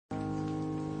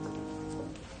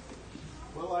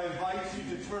I invite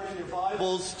you to turn in your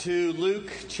Bibles to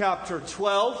Luke chapter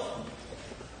 12.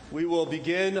 We will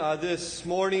begin this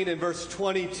morning in verse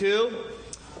 22.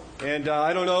 And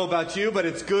I don't know about you, but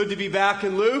it's good to be back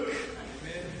in Luke.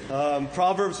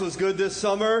 Proverbs was good this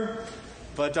summer,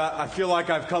 but I feel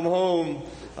like I've come home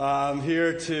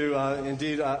here to,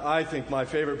 indeed, I think my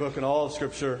favorite book in all of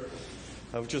Scripture,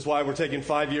 which is why we're taking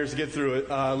 5 years to get through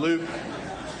it. Luke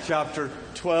chapter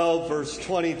 12, verse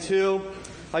 22.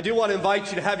 I do want to invite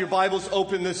you to have your Bibles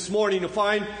open this morning to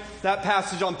find that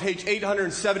passage on page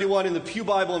 871 in the Pew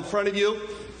Bible in front of you.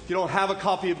 If you don't have a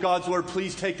copy of God's Word,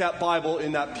 please take that Bible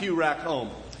in that pew rack home.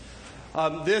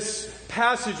 This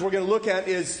passage we're going to look at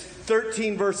is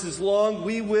 13 verses long.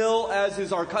 We will, as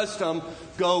is our custom,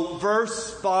 go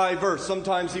verse by verse,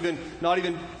 sometimes not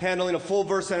even handling a full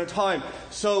verse at a time.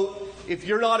 So if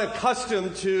you're not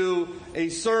accustomed to a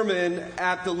sermon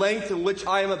at the length in which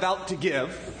I am about to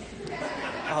give,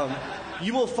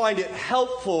 you will find it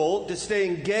helpful to stay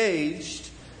engaged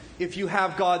if you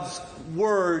have God's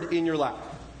Word in your lap.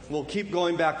 We'll keep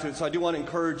going back to it, so I do want to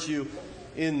encourage you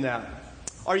in that.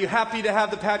 Are you happy to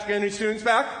have the Patrick Henry students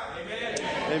back? Amen.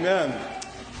 Amen.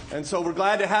 And so we're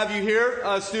glad to have you here,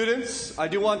 students. I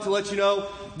do want to let you know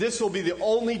this will be the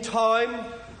only time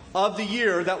of the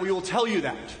year that we will tell you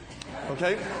that.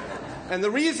 Okay? And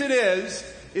the reason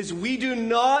is we do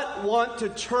not want to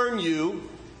turn you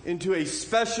into a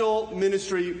special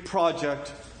ministry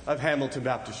project of Hamilton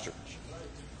Baptist Church.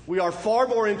 We are far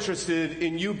more interested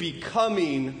in you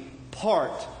becoming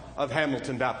part of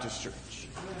Hamilton Baptist Church.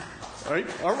 All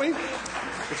right? Aren't we?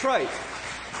 That's right.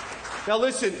 Now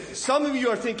listen, some of you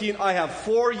are thinking, I have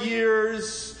 4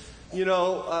 years,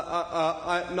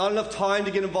 not enough time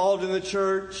to get involved in the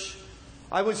church.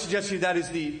 I would suggest to you that is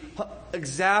the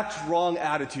exact wrong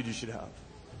attitude you should have.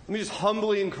 Let me just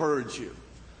humbly encourage you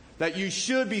that you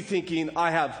should be thinking,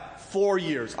 I have 4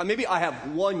 years. Maybe I have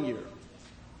 1 year.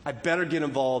 I better get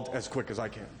involved as quick as I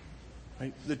can.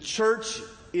 Right? The church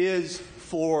is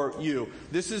for you.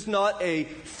 This is not a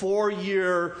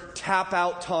 4-year tap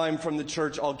out time from the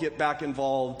church. I'll get back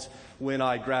involved when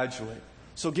I graduate.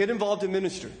 So get involved in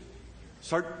ministry.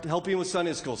 Start helping with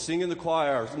Sunday school, sing in the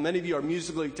choir. Many of you are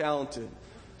musically talented.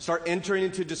 Start entering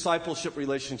into discipleship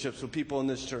relationships with people in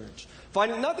this church.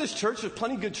 Not this church, there's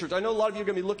plenty of good church. I know a lot of you are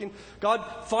going to be looking. God,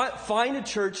 find a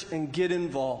church and get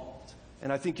involved.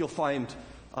 And I think you'll find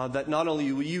that not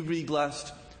only will you be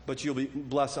blessed, but you'll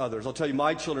bless others. I'll tell you,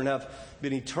 my children have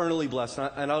been eternally blessed.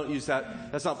 And I don't use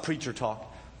that. That's not preacher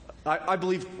talk. I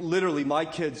believe literally my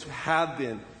kids have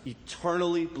been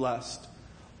eternally blessed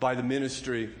by the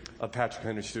ministry of Patrick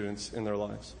Henry students in their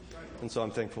lives. And so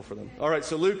I'm thankful for them. All right,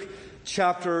 so Luke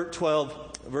chapter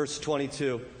 12, verse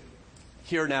 22.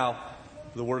 Hear now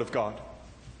the word of God.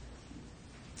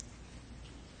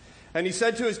 And he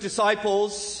said to his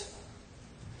disciples,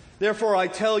 therefore I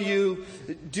tell you,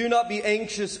 do not be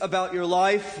anxious about your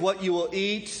life, what you will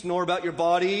eat, nor about your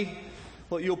body,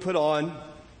 what you'll put on.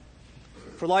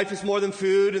 For life is more than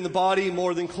food, and the body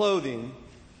more than clothing.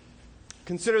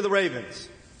 Consider the ravens.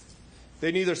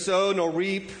 They neither sow nor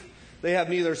reap. They have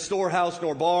neither storehouse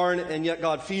nor barn, and yet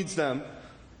God feeds them.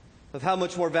 Of how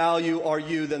much more value are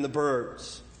you than the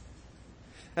birds?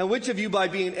 And which of you, by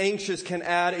being anxious, can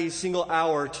add a single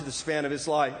hour to the span of his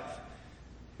life?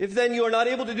 If then you are not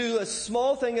able to do a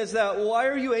small thing as that, why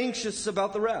are you anxious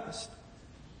about the rest?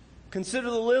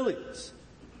 Consider the lilies,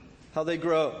 how they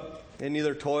grow. They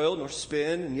neither toil nor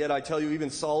spin, and yet I tell you, even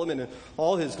Solomon in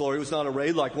all his glory was not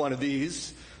arrayed like one of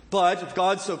these. But if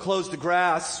God so clothes the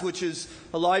grass, which is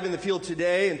alive in the field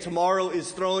today and tomorrow is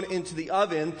thrown into the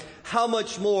oven, how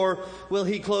much more will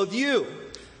he clothe you,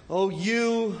 O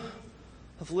you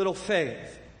of little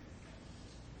faith?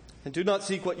 And do not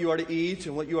seek what you are to eat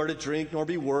and what you are to drink, nor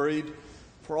be worried.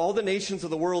 For all the nations of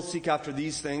the world seek after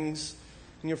these things,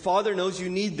 and your Father knows you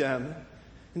need them.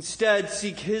 Instead,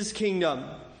 seek his kingdom,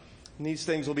 and these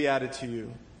things will be added to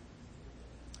you.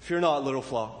 Fear not, little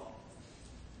flock.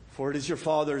 For it is your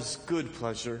Father's good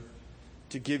pleasure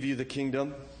to give you the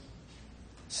kingdom.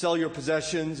 Sell your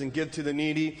possessions and give to the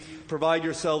needy. Provide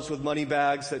yourselves with money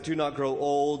bags that do not grow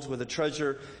old, with a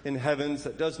treasure in heavens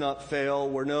that does not fail,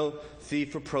 where no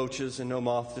thief approaches and no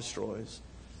moth destroys.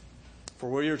 For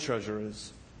where your treasure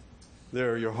is,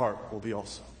 there your heart will be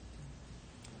also.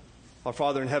 Our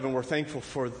Father in heaven, we're thankful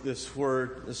for this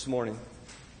word this morning.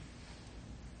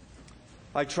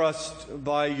 I trust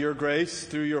by your grace,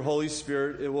 through your Holy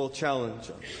Spirit, it will challenge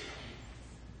us.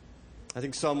 I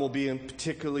think some will be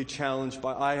particularly challenged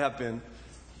I have been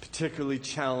particularly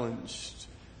challenged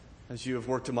as you have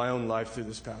worked in my own life through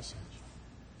this passage.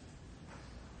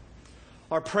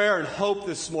 Our prayer and hope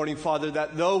this morning, Father,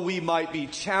 that though we might be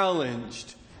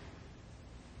challenged,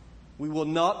 we will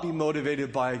not be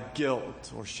motivated by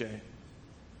guilt or shame.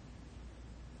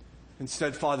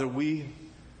 Instead, Father, we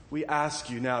ask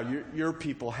you now, your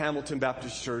people, Hamilton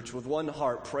Baptist Church, with one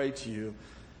heart pray to you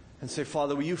and say,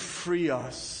 Father, will you free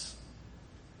us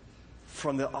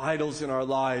from the idols in our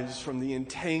lives, from the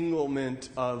entanglement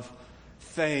of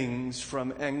things,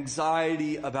 from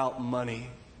anxiety about money.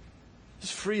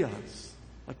 Just free us,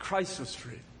 like Christ was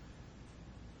free,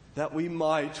 that we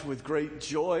might, with great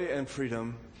joy and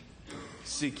freedom,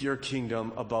 seek your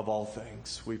kingdom above all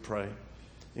things, we pray.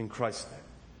 In Christ's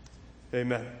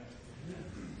name, amen.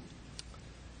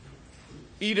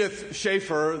 Edith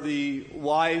Schaeffer, the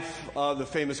wife of the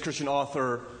famous Christian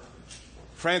author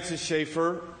Francis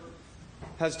Schaeffer,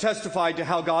 has testified to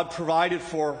how God provided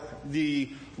for the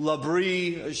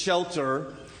L'Abri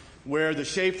shelter, where the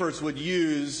Schaeffers would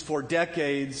use for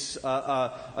decades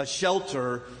a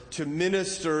shelter to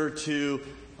minister to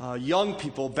young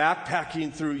people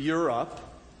backpacking through Europe,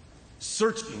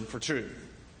 searching for truth.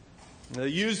 They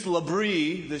used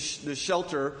L'Abri, the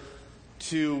shelter,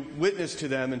 to witness to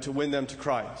them and to win them to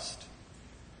Christ.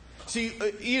 See,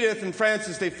 Edith and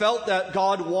Francis, they felt that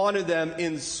God wanted them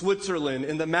in Switzerland,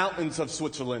 in the mountains of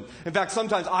Switzerland. In fact,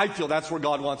 sometimes I feel that's where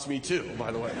God wants me too,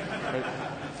 by the way. Right?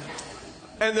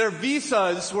 And their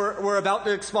visas were about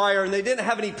to expire, and they didn't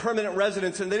have any permanent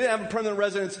residence. And they didn't have a permanent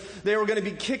residence. They were going to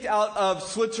be kicked out of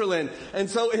Switzerland. And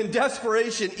so in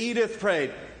desperation, Edith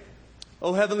prayed,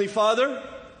 "Oh, Heavenly Father,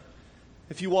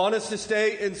 if you want us to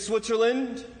stay in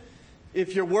Switzerland,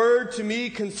 if your word to me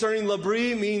concerning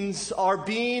L'Abri means our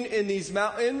being in these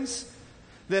mountains,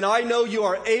 then I know you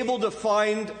are able to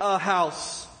find a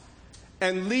house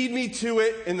and lead me to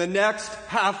it in the next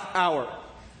half hour."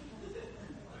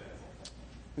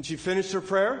 When she finished her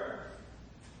prayer,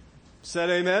 said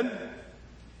amen,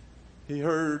 she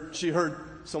heard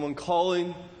someone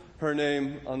calling her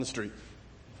name on the street.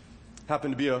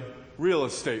 Happened to be a real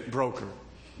estate broker.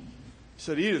 He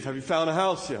said, "Edith, have you found a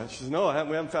house yet?" She says, "No,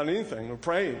 we haven't found anything. We're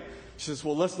praying." She says,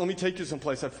 "Well, let me take you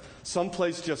someplace."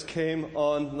 Someplace just came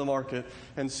on the market,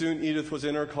 and soon Edith was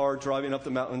in her car driving up the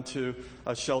mountain to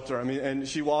a shelter. And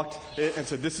she walked and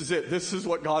said, "This is it. This is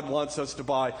what God wants us to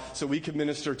buy so we can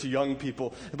minister to young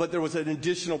people." But there was an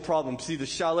additional problem. See, the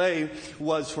chalet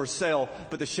was for sale,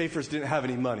 but the Schaeffers didn't have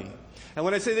any money. And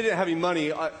when I say they didn't have any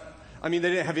money, I mean they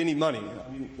didn't have any money,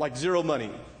 like zero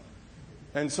money.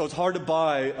 And so it's hard to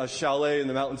buy a chalet in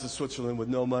the mountains of Switzerland with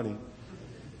no money.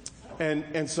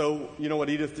 And so, you know what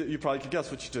Edith did? You probably could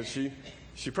guess what she did.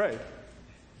 She prayed.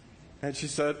 And she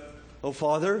said, "Oh,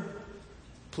 Father,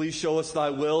 please show us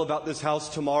thy will about this house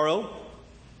tomorrow.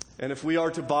 And if we are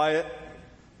to buy it,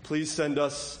 please send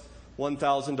us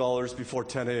 $1,000 before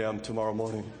 10 a.m. tomorrow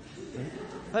morning."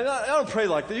 I don't pray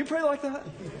like that. You pray like that?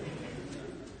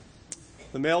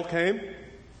 The mail came. There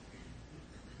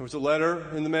was a letter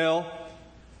in the mail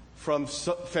from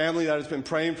family that has been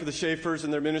praying for the Schaeffers in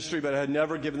their ministry, but had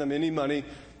never given them any money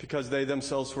because they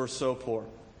themselves were so poor.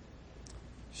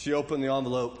 She opened the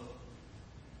envelope,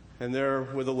 and there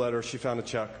with a letter, she found a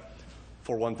check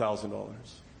for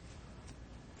 $1,000.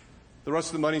 The rest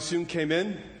of the money soon came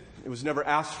in. It was never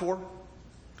asked for.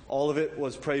 All of it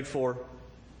was prayed for,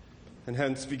 and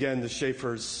hence began the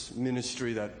Schaeffers'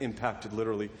 ministry that impacted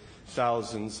literally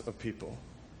thousands of people.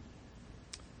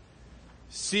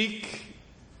 Seek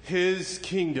His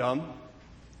kingdom,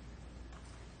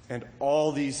 and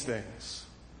all these things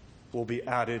will be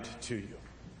added to you.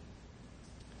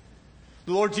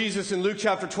 The Lord Jesus in Luke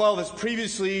chapter 12 has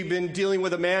previously been dealing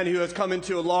with a man who has come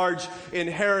into a large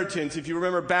inheritance. If you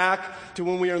remember back to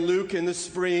when we were in Luke in the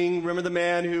spring, remember the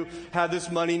man who had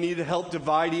this money, needed help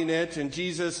dividing it, and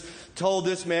Jesus told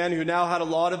this man who now had a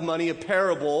lot of money a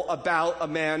parable about a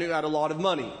man who had a lot of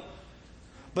money.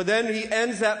 But then he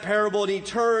ends that parable and he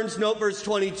turns, note verse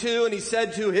 22, and he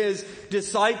said to his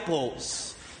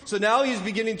disciples. So now he's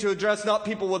beginning to address not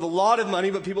people with a lot of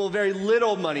money, but people with very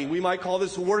little money. We might call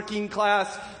this working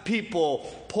class people,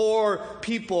 poor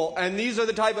people. And these are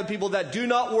the type of people that do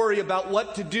not worry about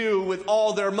what to do with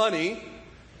all their money.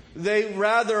 They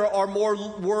rather are more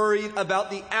worried about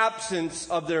the absence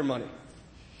of their money.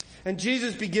 And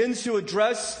Jesus begins to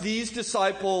address these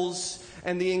disciples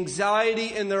and the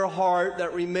anxiety in their heart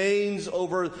that remains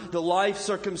over the life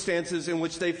circumstances in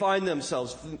which they find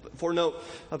themselves. For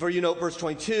you note verse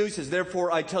 22, he says,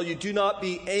 "Therefore I tell you, do not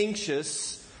be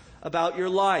anxious about your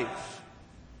life."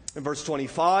 In verse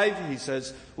 25, he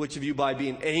says, "Which of you by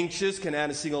being anxious can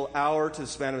add a single hour to the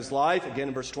span of his life?" Again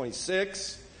in verse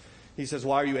 26, he says,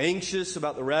 "Why are you anxious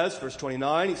about the rest?" Verse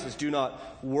 29, he says, "Do not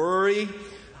worry."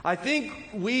 I think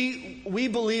we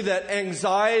believe that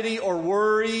anxiety or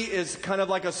worry is kind of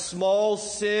like a small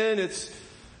sin.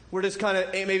 We're just kind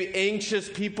of maybe anxious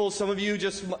people. Some of you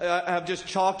just have just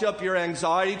chalked up your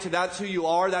anxiety to that's who you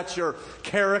are. That's your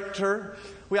character.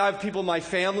 We have people in my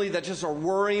family that just are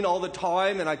worrying all the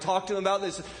time, and I talk to them about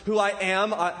this, who I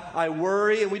am. I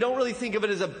worry, and we don't really think of it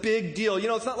as a big deal. You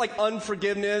know, it's not like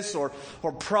unforgiveness or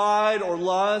pride or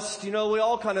lust. You know, we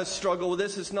all kind of struggle with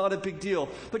this. It's not a big deal.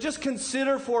 But just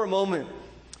consider for a moment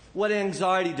what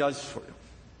anxiety does for you.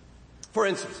 For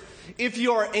instance, if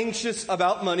you are anxious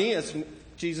about money, as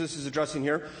Jesus is addressing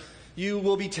here, you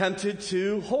will be tempted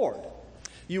to hoard.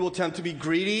 You will tempt to be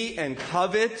greedy and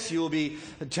covet. You will be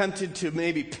tempted to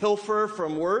maybe pilfer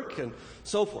from work and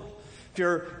so forth. If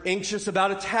you're anxious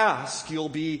about a task, you'll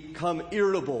become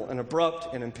irritable and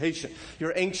abrupt and impatient.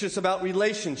 You're anxious about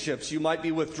relationships. You might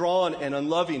be withdrawn and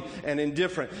unloving and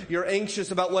indifferent. You're anxious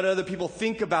about what other people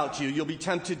think about you. You'll be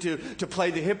tempted to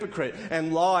play the hypocrite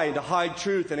and lie, to hide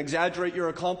truth and exaggerate your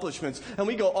accomplishments. And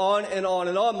we go on and on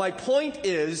and on. My point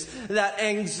is that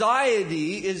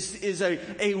anxiety is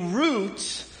a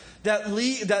root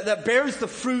that bears the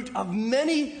fruit of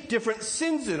many different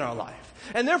sins in our life.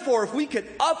 And therefore, if we could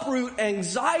uproot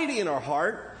anxiety in our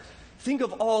heart, think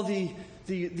of all the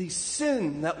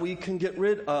sin that we can get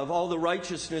rid of, all the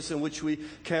righteousness in which we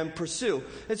can pursue.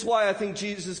 It's why I think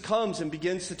Jesus comes and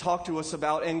begins to talk to us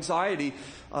about anxiety.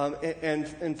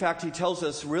 And in fact, he tells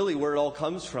us really where it all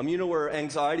comes from. You know where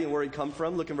anxiety and where it comes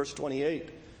from? Look in verse 28.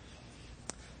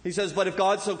 He says, "But if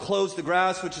God so clothes the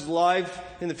grass which is alive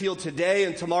in the field today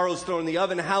and tomorrow is thrown in the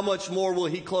oven, how much more will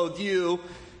he clothe you?"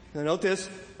 Now note this,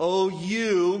 "O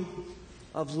you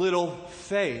of little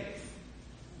faith."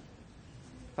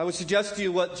 I would suggest to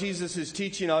you what Jesus is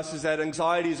teaching us is that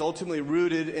anxiety is ultimately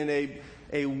rooted in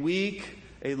a weak,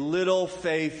 a little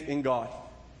faith in God.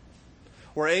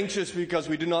 We're anxious because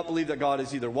we do not believe that God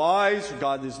is either wise, or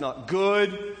God is not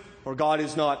good, or God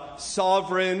is not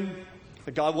sovereign,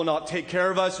 that God will not take care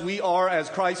of us. We are, as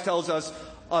Christ tells us,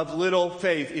 of little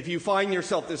faith. If you find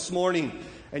yourself this morning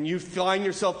and you find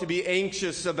yourself to be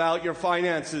anxious about your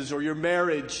finances or your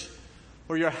marriage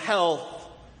or your health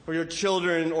or your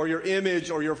children or your image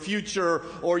or your future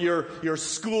or your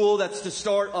school that's to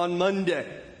start on Monday,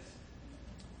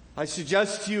 I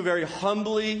suggest to you very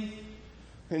humbly,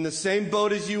 in the same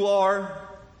boat as you are,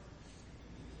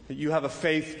 that you have a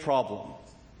faith problem.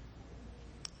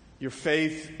 Your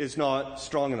faith is not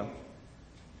strong enough.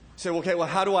 You say, okay, well,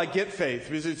 how do I get faith?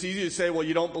 Because it's easy to say, well,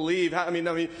 you don't believe.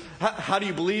 How do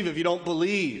you believe if you don't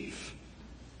believe?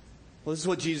 Well, this is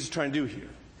what Jesus is trying to do here.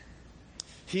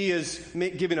 He is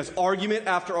giving us argument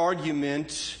after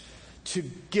argument to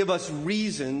give us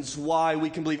reasons why we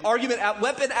can believe.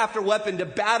 Weapon after weapon to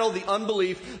battle the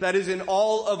unbelief that is in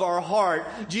all of our heart.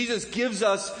 Jesus gives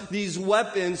us these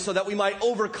weapons so that we might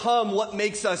overcome what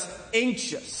makes us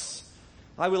anxious.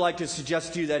 I would like to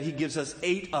suggest to you that he gives us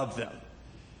 8 of them.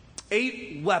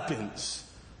 8 weapons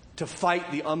to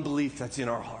fight the unbelief that's in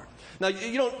our heart. Now,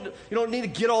 you don't need to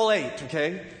get all 8,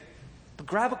 okay? But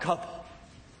grab a couple.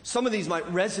 Some of these might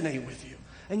resonate with you.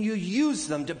 And you use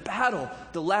them to battle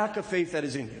the lack of faith that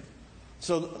is in you.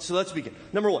 So let's begin.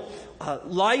 Number 1,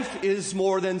 life is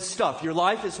more than stuff. Your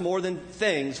life is more than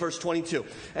things. Verse 22.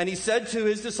 And he said to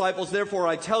his disciples, "Therefore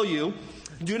I tell you,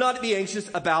 do not be anxious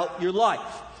about your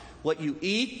life. What you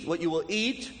will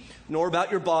eat, nor about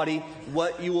your body,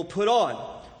 what you will put on."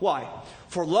 Why?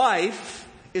 "For life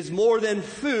is more than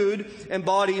food, and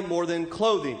body more than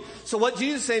clothing." So what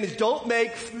Jesus is saying is, don't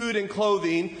make food and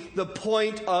clothing the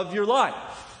point of your life.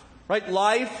 Right?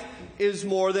 Life is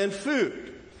more than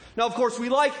food. Now, of course, we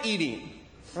like eating.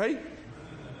 Right?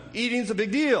 Eating's a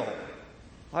big deal.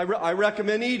 I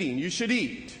recommend eating. You should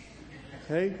eat.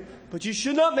 Okay? But you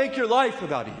should not make your life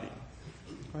about eating.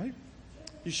 Right?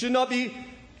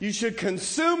 You should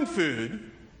consume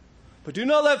food, but do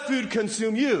not let food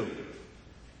consume you.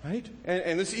 Right?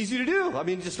 And it's easy to do. I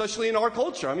mean, especially in our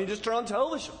culture. I mean, just turn on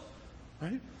television.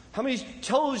 Right? How many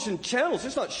television channels,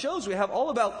 just not shows, we have all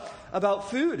about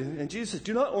food. And Jesus says,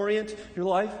 do not orient your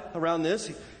life around this.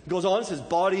 He goes on and says,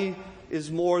 body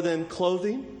is more than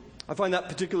clothing. I find that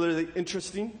particularly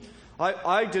interesting.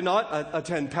 I did not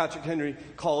attend Patrick Henry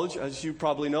College, as you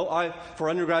probably know. For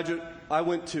undergraduate, I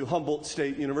went to Humboldt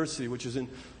State University, which is in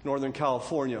Northern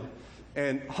California.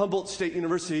 And Humboldt State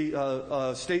University,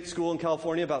 state school in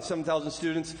California, about 7,000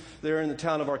 students there in the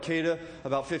town of Arcata,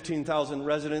 about 15,000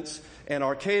 residents. And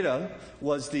Arcata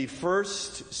was the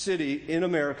first city in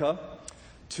America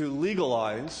to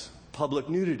legalize public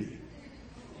nudity.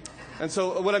 And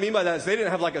so what I mean by that is they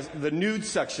didn't have like the nude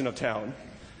section of town.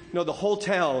 No, the whole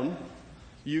town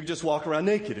You just walk around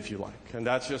naked if you like. And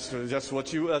that's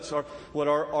what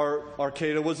our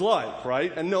Arcata was like,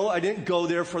 right? And no, I didn't go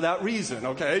there for that reason,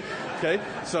 okay? Okay?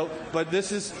 So, but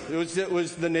it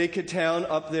was the naked town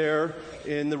up there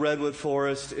in the Redwood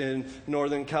Forest in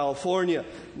Northern California.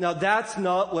 Now, that's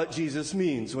not what Jesus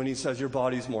means when he says your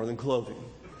body's more than clothing,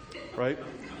 right?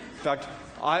 In fact,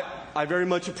 I very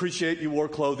much appreciate you wore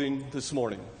clothing this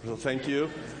morning. So thank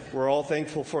you. We're all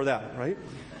thankful for that, right?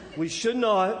 We should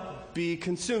not be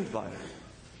consumed by it.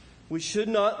 We should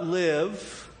not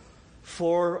live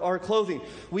for our clothing.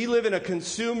 We live in a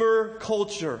consumer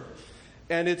culture.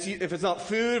 And if it's not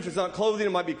food, if it's not clothing, it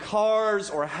might be cars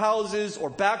or houses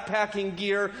or backpacking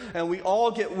gear. And we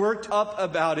all get worked up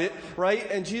about it, right?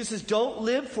 And Jesus says, don't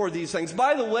live for these things.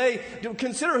 By the way,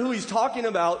 consider who he's talking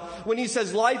about when he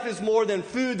says life is more than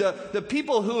food. The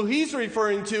people who he's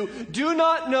referring to do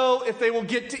not know if they will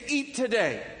get to eat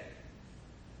today.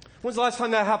 When's the last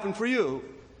time that happened for you?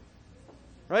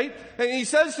 Right? And he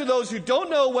says to those who don't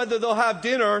know whether they'll have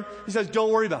dinner, he says,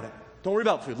 don't worry about it. Don't worry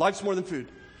about food. Life's more than food.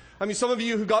 I mean, some of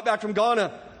you who got back from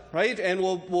Ghana, right, and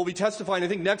we'll be testifying, I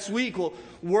think next week, we'll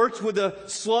work with the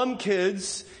slum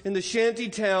kids in the shanty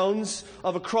towns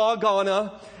of Accra,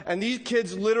 Ghana, and these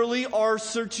kids literally are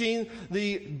searching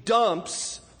the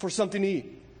dumps for something to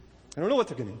eat. They don't know what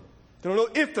they're going to eat. They don't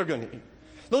know if they're going to eat.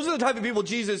 Those are the type of people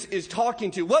Jesus is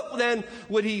talking to. What then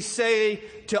would he say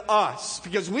to us?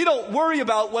 Because we don't worry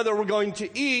about whether we're going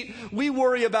to eat. We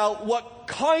worry about what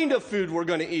kind of food we're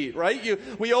going to eat, right?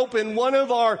 We open one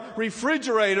of our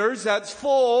refrigerators that's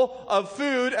full of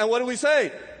food, and what do we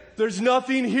say? There's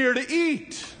nothing here to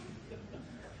eat.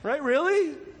 Right?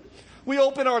 Really? We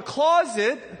open our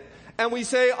closet, and we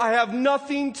say, I have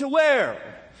nothing to wear.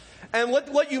 And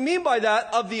what you mean by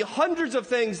that, of the hundreds of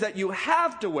things that you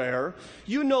have to wear,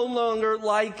 you no longer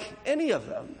like any of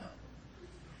them.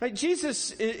 Right?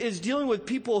 Jesus is dealing with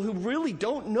people who really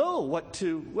don't know what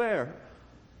to wear.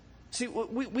 See,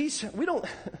 we don't,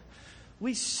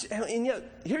 and yet,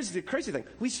 here's the crazy thing.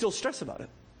 We still stress about it.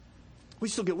 We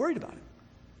still get worried about it.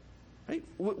 Right?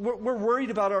 We're worried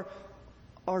about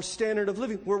our standard of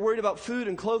living. We're worried about food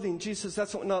and clothing. Jesus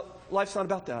says, life's not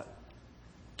about that.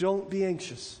 Don't be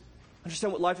anxious.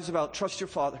 Understand what life is about. Trust your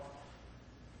Father.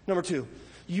 Number 2,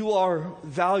 you are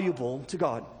valuable to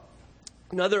God.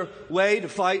 Another way to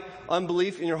fight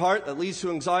unbelief in your heart that leads to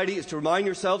anxiety is to remind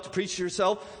yourself, to preach to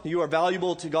yourself, that you are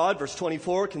valuable to God. Verse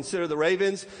 24, consider the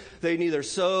ravens. They neither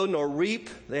sow nor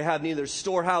reap. They have neither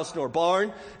storehouse nor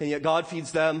barn, and yet God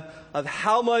feeds them. Of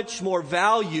how much more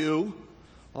value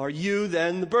are you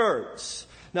than the birds?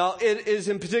 Now, it is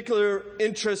in particular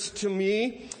interest to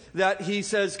me that he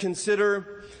says,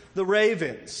 consider the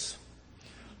ravens.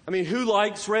 I mean, who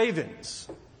likes ravens?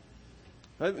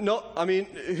 No, I mean,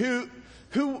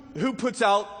 who puts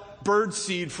out bird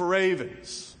seed for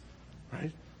ravens?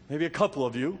 Right? Maybe a couple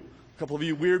of you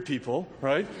weird people,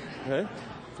 right? Okay.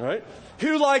 Right?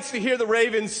 Who likes to hear the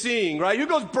ravens sing, right? Who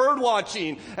goes bird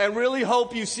watching and really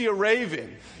hope you see a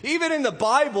raven? Even in the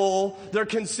Bible, they're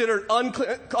considered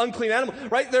unclean animals,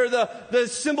 right? They're the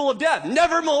symbol of death.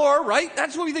 Nevermore, right?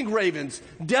 That's what we think ravens.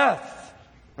 Death.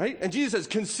 Right? And Jesus says,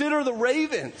 consider the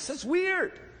ravens. That's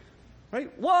weird.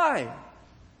 Right? Why?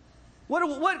 What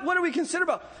do we consider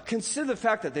about? Consider the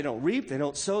fact that they don't reap, they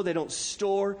don't sow, they don't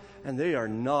store, and they are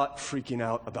not freaking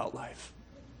out about life.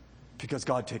 Because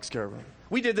God takes care of them.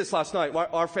 We did this last night. For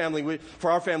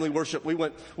our family worship, we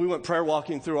went prayer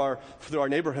walking through our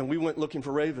neighborhood. We went looking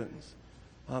for ravens.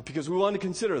 Because we wanted to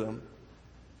consider them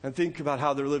and think about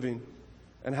how they're living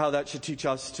and how that should teach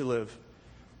us to live.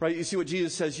 Right? You see what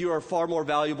Jesus says, you are far more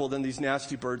valuable than these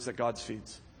nasty birds that God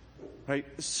feeds. Right?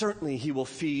 Certainly he will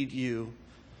feed you.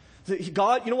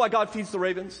 God, you know why God feeds the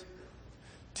ravens?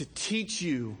 To teach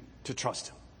you to trust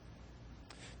him.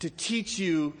 To teach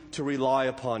you to rely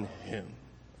upon him.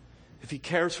 If he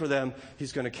cares for them,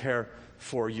 he's going to care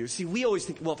for you. See, we always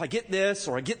think, well, if I get this,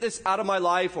 or I get this out of my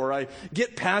life, or I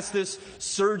get past this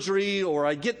surgery, or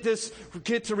I get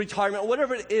to retirement, or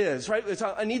whatever it is, right?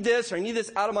 I need this, or I need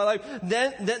this out of my life,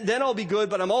 then I'll be good,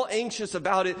 but I'm all anxious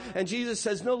about it. And Jesus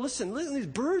says, no, listen, these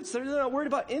birds, they're not worried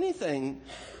about anything,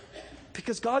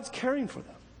 because God's caring for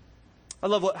them. I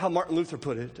love how Martin Luther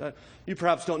put it. You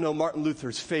perhaps don't know Martin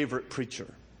Luther's favorite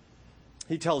preacher.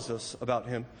 He tells us about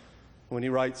him when he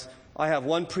writes, I have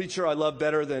one preacher I love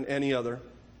better than any other.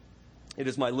 It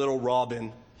is my little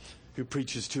Robin who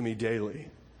preaches to me daily.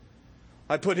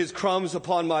 I put his crumbs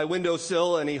upon my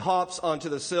windowsill, and he hops onto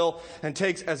the sill and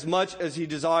takes as much as he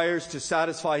desires to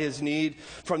satisfy his need.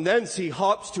 From thence he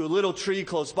hops to a little tree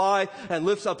close by and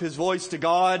lifts up his voice to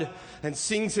God and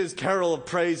sings his carol of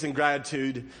praise and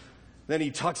gratitude. Then he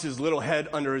tucks his little head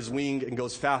under his wing and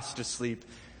goes fast to sleep,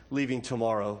 leaving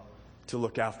tomorrow to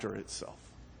look after itself.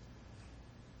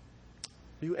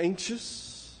 Are you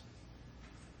anxious?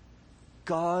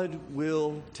 God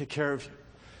will take care of you.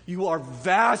 You are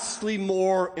vastly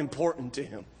more important to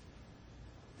him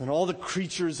than all the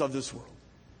creatures of this world.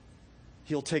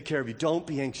 He'll take care of you. Don't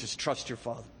be anxious. Trust your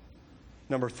Father.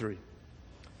 Number 3,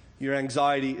 your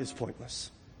anxiety is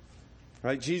pointless.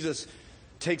 Right? Jesus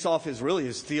takes off his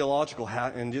theological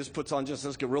hat and just puts on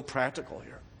let's get real practical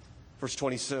here. Verse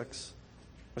 25.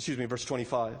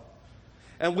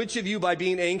 And which of you by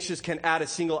being anxious can add a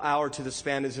single hour to the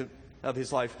span of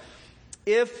his life?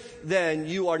 If then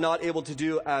you are not able to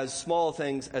do as small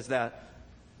things as that,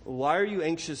 why are you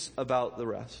anxious about the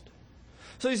rest?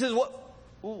 So he says,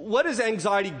 what does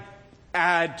anxiety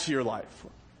add to your life?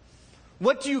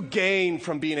 What do you gain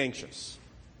from being anxious?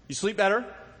 You sleep better,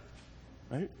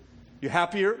 right? You're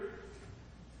happier,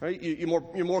 right? You're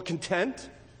more content.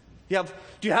 Do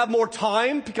you have more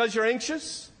time because you're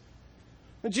anxious?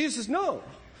 And Jesus says, no.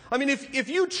 I mean, if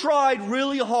you tried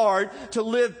really hard to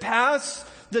live past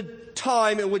the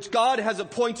time in which God has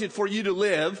appointed for you to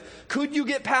live, could you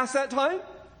get past that time?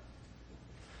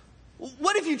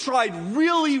 What if you tried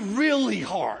really, really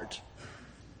hard?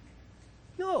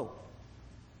 No.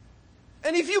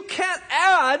 And if you can't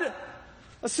add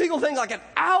a single thing like an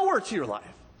hour to your life,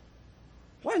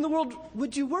 why in the world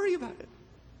would you worry about it?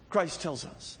 Christ tells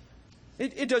us.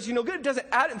 It does you no good. It doesn't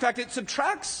add. In fact, it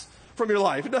subtracts from your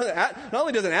life. It doesn't add. Not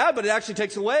only does it add, but it actually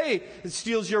takes away. It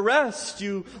steals your rest.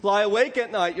 You lie awake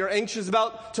at night. You're anxious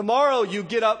about tomorrow. You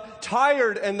get up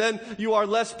tired, and then you are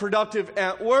less productive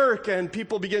at work, and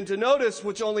people begin to notice,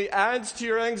 which only adds to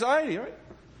your anxiety, right?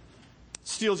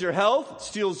 Steals your health,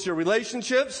 steals your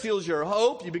relationships, steals your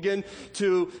hope. You begin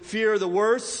to fear the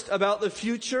worst about the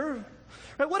future.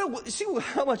 Right? See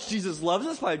how much Jesus loves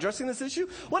us by addressing this issue?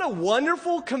 What a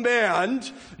wonderful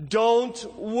command.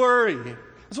 Don't worry.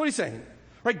 That's what he's saying.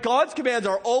 Right? God's commands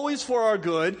are always for our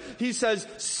good. He says,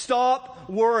 stop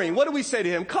worrying. What do we say to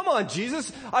him? Come on,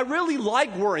 Jesus. I really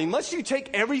like worrying. Must you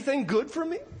take everything good from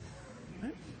me?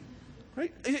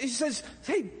 Right? He says,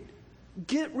 hey,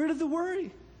 get rid of the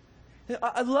worry.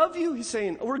 I love you, he's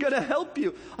saying. We're going to help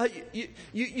you.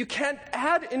 You can't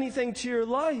add anything to your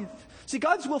life. See,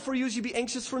 God's will for you is you be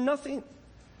anxious for nothing.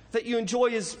 That you enjoy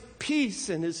his peace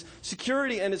and his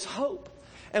security and his hope.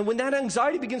 And when that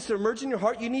anxiety begins to emerge in your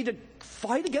heart, you need to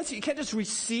fight against it. You can't just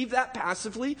receive that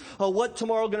passively. Oh, what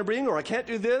tomorrow going to bring? Or I can't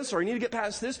do this. Or I need to get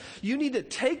past this. You need to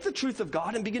take the truth of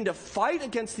God and begin to fight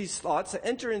against these thoughts that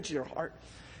enter into your heart.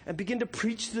 And begin to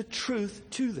preach the truth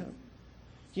to them.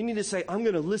 You need to say, I'm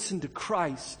going to listen to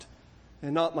Christ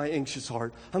and not my anxious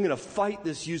heart. I'm going to fight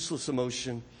this useless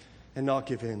emotion and not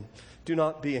give in. Do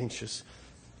not be anxious.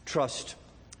 Trust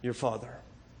your Father.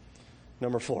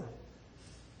 Number 4.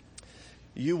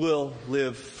 You will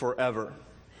live forever.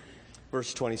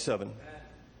 Verse 27.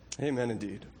 Amen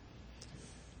indeed.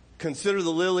 Consider the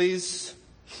lilies,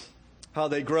 how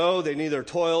they grow. They neither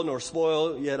toil nor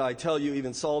spoil. Yet I tell you,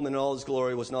 even Solomon in all his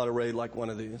glory was not arrayed like one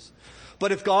of these.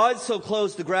 But if God so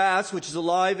clothes the grass, which is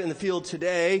alive in the field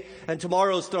today, and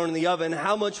tomorrow is thrown in the oven,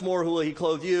 how much more will he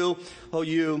clothe you, O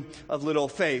you of little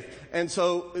faith? And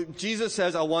so Jesus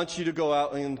says, I want you to go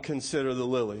out and consider the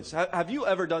lilies. Have you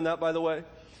ever done that, by the way?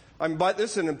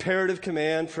 This is an imperative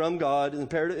command from God.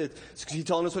 He's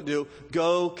telling us what to do.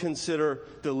 Go consider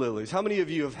the lilies. How many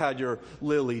of you have had your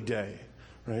lily day,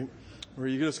 right? Where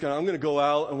you're just going, I'm going to go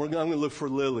out and I'm going to look for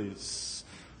lilies.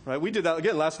 Right, we did that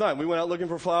again last night. We went out looking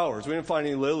for flowers. We didn't find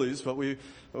any lilies, but we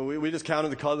just counted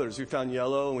the colors. We found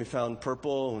yellow and we found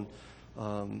purple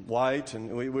and white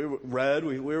and we were red.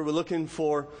 We were looking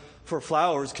for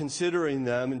flowers, considering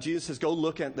them. And Jesus says, go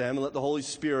look at them and let the Holy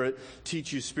Spirit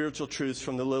teach you spiritual truths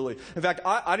from the lily. In fact,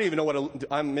 I didn't even know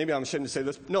what maybe I'm ashamed to say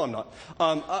this. No, I'm not.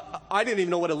 I didn't even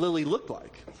know what a lily looked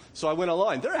like. So I went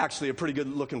online. They're actually a pretty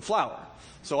good looking flower.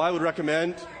 So I would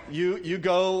recommend you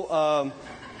go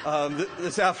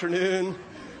this afternoon.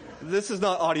 This is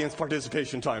not audience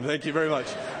participation time. Thank you very much.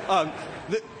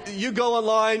 You go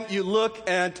online, you look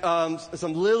at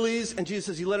some lilies, and Jesus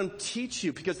says you let them teach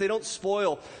you because they don't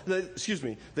spoil.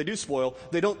 They do spoil.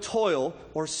 They don't toil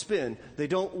or spin. They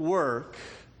don't work.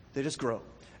 They just grow.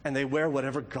 And they wear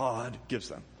whatever God gives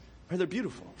them. Right? They're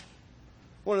beautiful.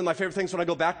 One of my favorite things when I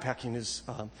go backpacking is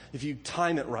if you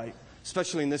time it right,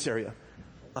 especially in this area,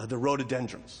 the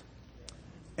rhododendrons.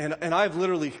 And I've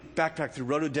literally backpacked through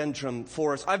rhododendron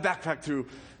forest. I've backpacked through,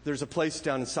 there's a place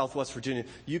down in Southwest Virginia,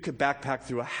 you could backpack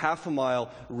through a half-a-mile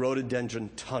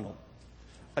rhododendron tunnel.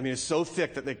 I mean, it's so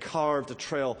thick that they carved a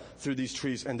trail through these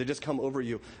trees, and they just come over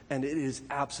you, and it is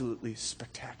absolutely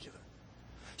spectacular.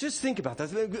 Just think about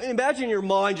that. Imagine in your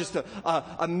mind just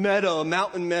a meadow, a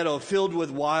mountain meadow filled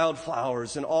with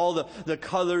wildflowers and all the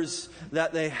colors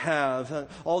that they have,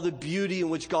 all the beauty in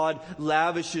which God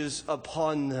lavishes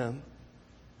upon them.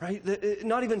 Right?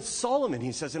 Not even Solomon,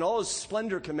 he says, in all his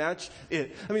splendor can match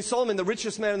it. I mean, Solomon, the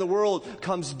richest man in the world,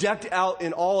 comes decked out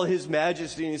in all his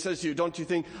majesty, and he says to you, don't you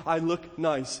think I look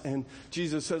nice? And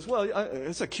Jesus says, well,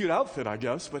 it's a cute outfit, I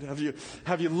guess, but have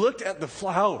you looked at the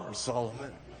flowers,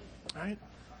 Solomon? Right?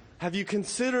 Have you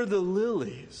considered the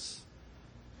lilies?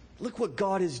 Look what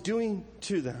God is doing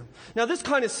to them. Now, this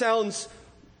kind of sounds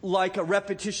like a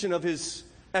repetition of his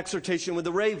exhortation with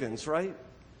the ravens, right?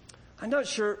 I'm not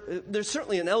sure. There's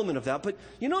certainly an element of that. But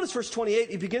you notice verse 28,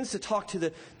 he begins to talk to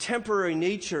the temporary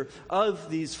nature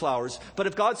of these flowers. But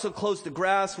if God so clothes the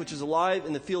grass, which is alive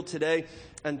in the field today,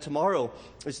 and tomorrow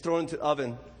is thrown into the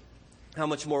oven, how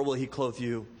much more will he clothe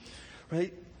you?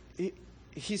 Right?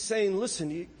 He's saying,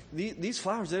 listen, these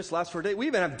flowers, they just last for a day. We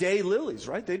even have day lilies,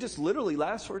 right? They just literally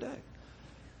last for a day.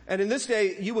 And in this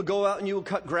day, you would go out and you would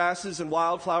cut grasses and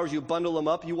wildflowers. You would bundle them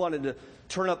up. You wanted to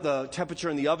turn up the temperature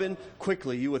in the oven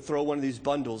quickly. You would throw one of these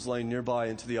bundles laying nearby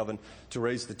into the oven to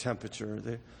raise the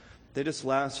temperature. They just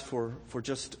last for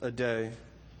just a day.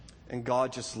 And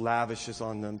God just lavishes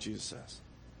on them, Jesus says.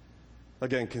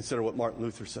 Again, consider what Martin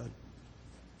Luther said.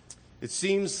 It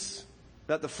seems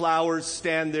that the flowers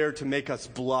stand there to make us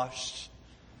blush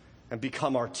and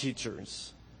become our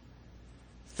teachers.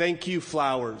 Thank you,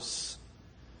 flowers,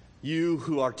 you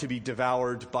who are to be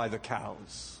devoured by the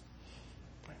cows.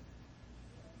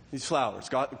 These flowers,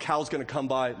 the cow's going to come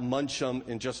by, munch them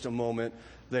in just a moment.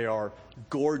 They are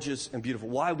gorgeous and beautiful.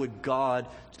 Why would God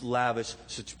lavish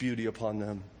such beauty upon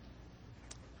them?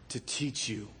 To teach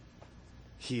you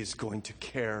he is going to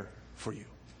care for you.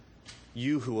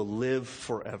 You who will live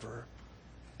forever.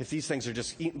 If these things are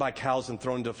just eaten by cows and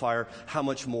thrown into fire, how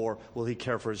much more will he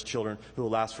care for his children who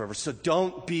will last forever? So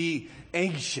don't be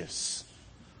anxious,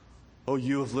 O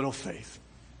you of little faith.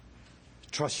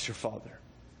 Trust your Father.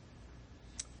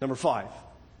 Number 5,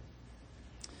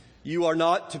 you are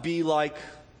not to be like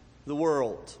the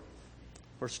world.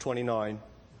 Verse 29.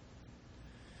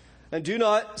 And do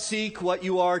not seek what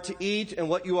you are to eat and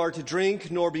what you are to drink,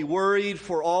 nor be worried,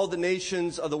 for all the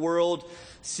nations of the world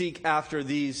seek after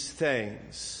these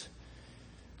things.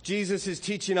 Jesus is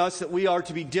teaching us that we are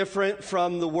to be different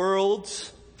from the world.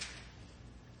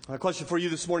 My question for you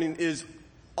this morning is,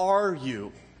 are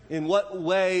you? In what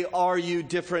way are you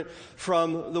different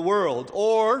from the world?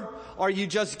 Or are you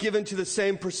just given to the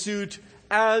same pursuit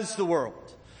as the world?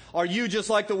 Are you just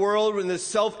like the world in this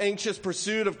self-anxious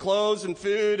pursuit of clothes and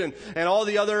food and all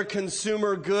the other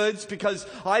consumer goods? Because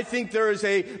I think there is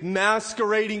a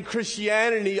masquerading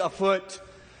Christianity afoot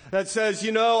that says,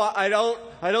 I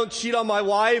don't cheat on my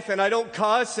wife, and I don't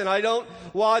cuss, and I don't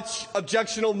watch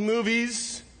objectionable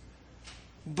movies.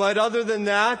 But other than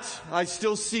that, I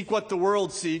still seek what the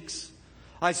world seeks.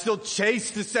 I still chase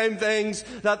the same things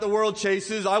that the world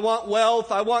chases. I want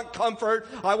wealth. I want comfort.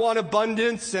 I want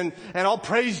abundance. And I'll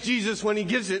praise Jesus when he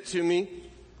gives it to me.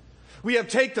 We have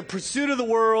taken the pursuit of the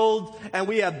world and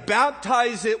we have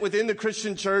baptized it within the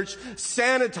Christian church,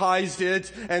 sanitized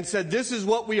it, and said this is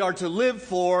what we are to live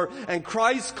for. And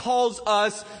Christ calls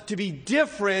us to be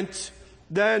different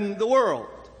than the world.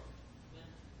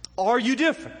 Are you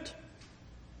different?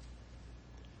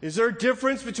 Is there a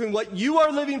difference between what you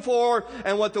are living for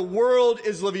and what the world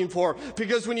is living for?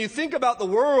 Because when you think about the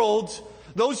world,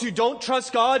 those who don't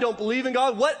trust God, don't believe in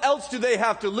God, what else do they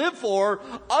have to live for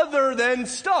other than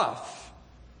stuff?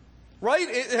 Right?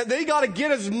 They got to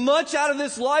get as much out of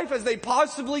this life as they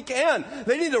possibly can.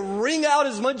 They need to wring out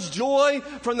as much joy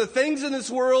from the things in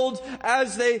this world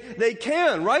as they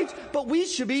can, right? But we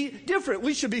should be different.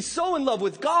 We should be so in love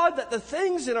with God that the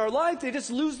things in our life, they just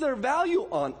lose their value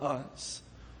on us.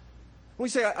 We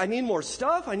say, I need more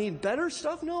stuff. I need better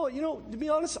stuff. No, to be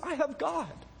honest, I have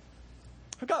God.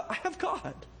 I have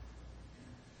God.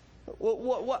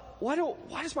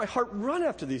 Why does my heart run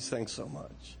after these things so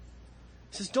much?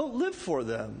 He says, don't live for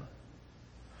them.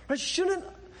 Right?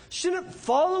 Shouldn't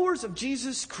followers of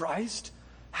Jesus Christ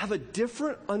have a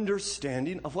different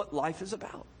understanding of what life is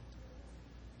about?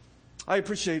 I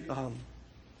appreciate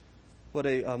what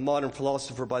a modern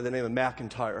philosopher by the name of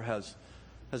MacIntyre has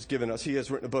given us. He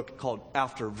has written a book called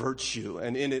After Virtue,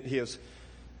 and in it he has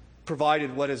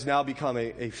provided what has now become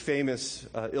a famous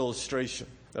illustration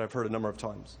that I've heard a number of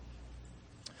times.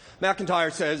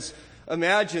 MacIntyre says,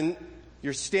 imagine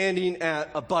you're standing at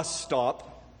a bus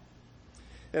stop,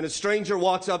 and a stranger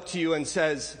walks up to you and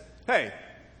says, hey,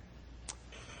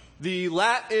 the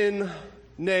Latin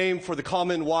name for the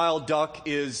common wild duck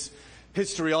is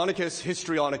Histrionicus,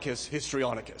 Histrionicus,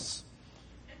 Histrionicus.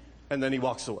 And then he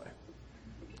walks away.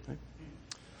 Okay?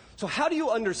 So how do you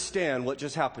understand what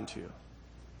just happened to you?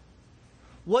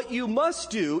 What you must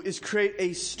do is create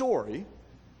a story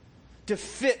to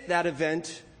fit that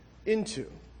event into,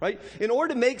 right? In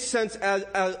order to make sense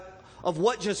of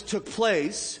what just took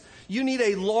place, you need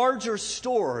a larger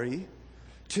story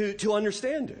to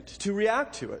understand it, to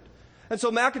react to it. And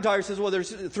so McIntyre says, well,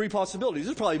 there's three possibilities.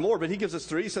 There's probably more, but he gives us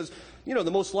three. He says,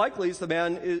 the most likely is the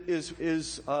man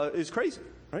is crazy,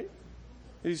 right?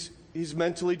 He's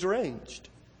mentally deranged.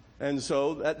 And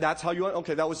so that's how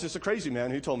that was just a crazy man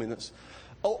who told me this.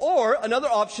 Or another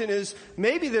option is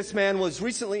maybe this man was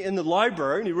recently in the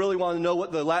library and he really wanted to know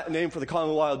what the Latin name for the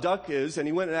common wild duck is, and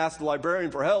he went and asked the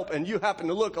librarian for help, and you happen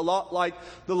to look a lot like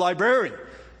the librarian.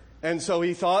 And so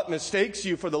he mistakes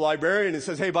you for the librarian and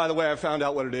says, hey, by the way, I found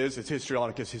out what it is. It's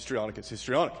Histrionicus, Histrionicus,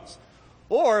 Histrionicus.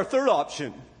 Or a third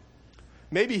option,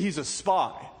 maybe he's a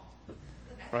spy,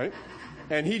 right?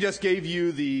 And he just gave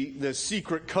you the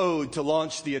secret code to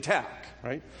launch the attack,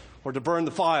 right? Or to burn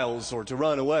the files or to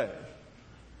run away.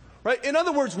 Right? In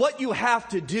other words, what you have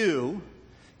to do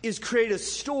is create a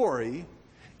story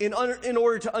in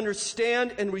order to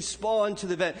understand and respond to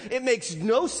the event. It makes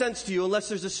no sense to you unless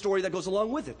there's a story that goes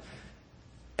along with it.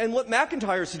 And what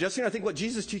McIntyre is suggesting, I think what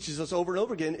Jesus teaches us over and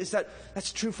over again, is that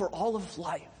that's true for all of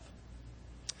life.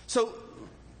 So,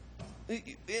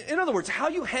 in other words, how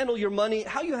you handle your money,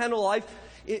 how you handle life,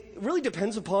 it really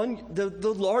depends upon the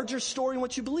larger story in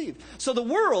what you believe. So the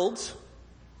world,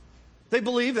 they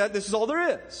believe that this is all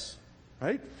there is,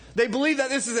 right? They believe that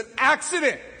this is an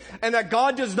accident and that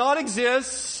God does not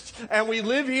exist, and we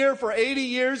live here for 80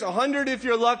 years, 100 if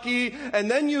you're lucky,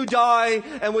 and then you die,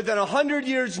 and within 100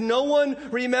 years no one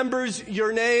remembers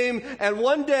your name, and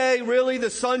one day really the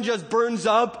sun just burns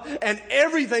up and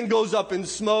everything goes up in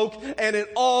smoke and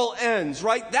it all ends,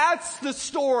 right? That's the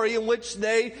story in which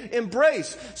they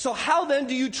embrace. So how then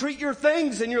do you treat your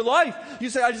things in your life? You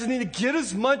say, I just need to get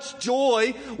as much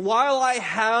joy while I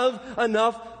have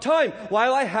enough time,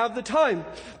 while I have the time.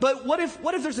 But what if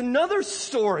there's another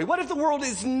story? What if the world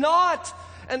is not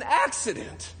an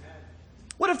accident?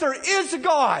 What if there is a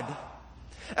God?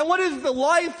 And what if the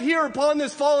life here upon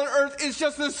this fallen earth is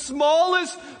just the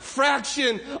smallest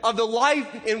fraction of the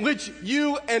life in which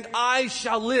you and I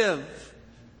shall live?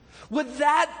 Would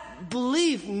that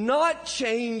belief not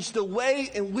change the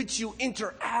way in which you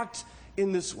interact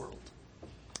in this world?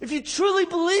 If you truly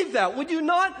believe that, would you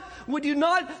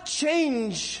not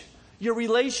change your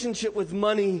relationship with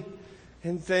money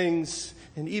and things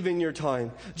and even your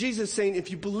time? Jesus is saying, if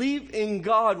you believe in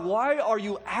God, why are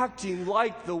you acting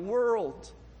like the world?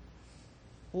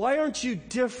 Why aren't you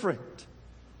different?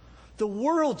 The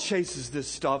world chases this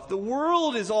stuff. The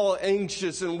world is all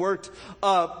anxious and worked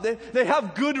up. They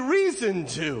have good reason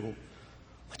to.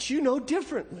 But you know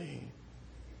differently.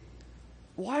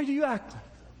 Why do you act like that?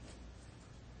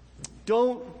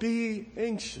 Don't be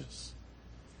anxious.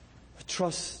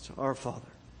 Trust our Father.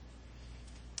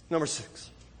 Number 6.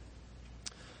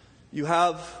 You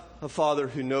have a Father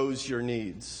who knows your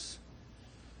needs.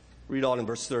 Read on in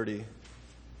verse 30.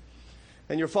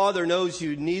 And your Father knows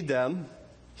you need them.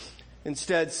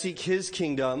 Instead, seek His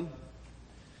kingdom,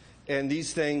 and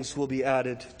these things will be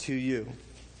added to you.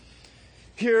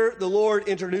 Here, the Lord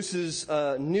introduces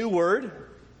a new word.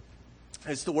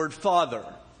 It's the word Father.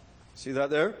 See that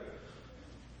there?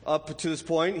 Up to this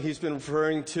point, He's been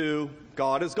referring to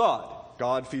God as God.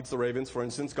 God feeds the ravens, for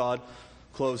instance. God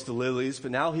clothes the lilies.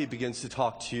 But now He begins to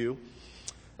talk to you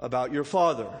about your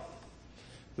Father.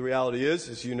 The reality is,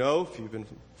 as you know, if you've been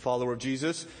a follower of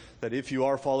Jesus, that if you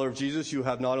are a follower of Jesus, you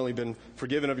have not only been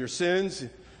forgiven of your sins,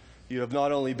 you have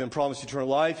not only been promised eternal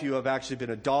life, you have actually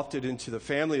been adopted into the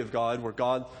family of God, where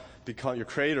God, your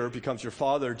Creator, becomes your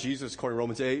Father. Jesus, according to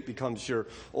Romans 8, becomes your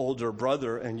older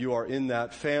brother, and you are in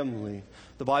that family.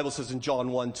 The Bible says in John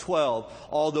 1:12,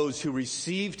 all those who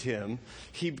received Him,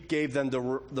 He gave them the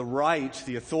right,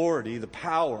 the authority, the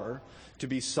power to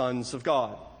be sons of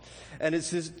God. And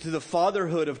it's to the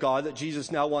fatherhood of God that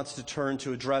Jesus now wants to turn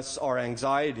to address our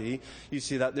anxiety. You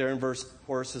see that there in verse,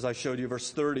 as I showed you, verse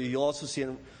 30. You'll also see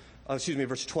in,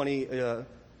 verse 20,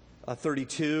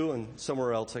 32, and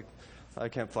somewhere else. I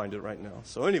can't find it right now.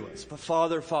 So anyways, but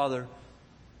Father, Father,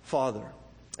 Father.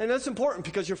 And that's important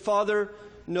because your Father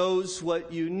knows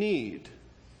what you need.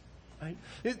 Right?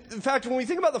 In fact, when we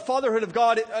think about the fatherhood of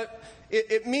God,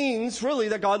 it means really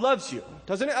that God loves you,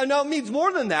 doesn't it? Now, it means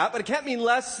more than that, but it can't mean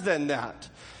less than that.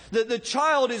 The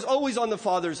child is always on the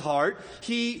Father's heart.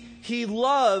 He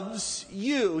loves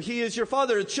you. He is your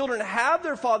Father. Children have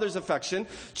their Father's affection.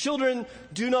 Children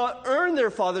do not earn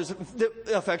their Father's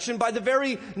affection by the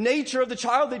very nature of the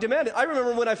child they demand it. I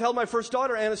remember when I held my first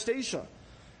daughter, Anastasia.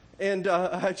 And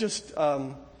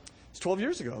it's 12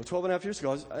 years ago, 12 and a half years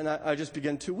ago, and I just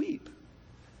began to weep.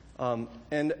 And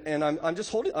I'm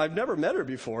just holding, I've never met her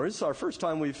before. It's our first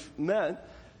time we've met.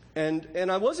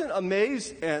 And I wasn't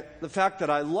amazed at the fact that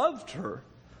I loved her.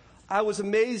 I was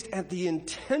amazed at the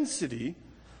intensity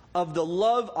of the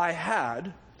love I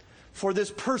had for this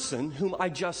person whom I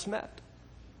just met.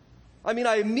 I mean,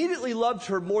 I immediately loved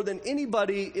her more than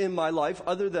anybody in my life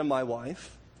other than my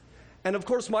wife. And of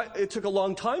course, it took a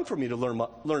long time for me to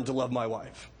learn to love my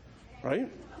wife. Right?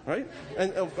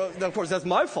 And of course, that's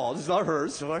my fault. It's not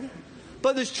hers. Right?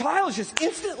 But this child just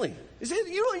instantly.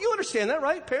 You understand that,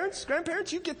 right? Parents,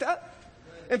 grandparents, you get that?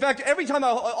 In fact, every time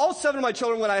all 7 of my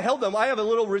children, when I held them, I have a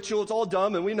little ritual. It's all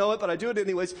dumb, and we know it, but I do it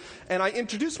anyways. And I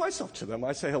introduce myself to them.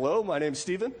 I say, hello, my name's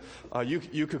Stephen.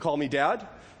 You could call me Dad.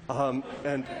 And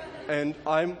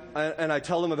I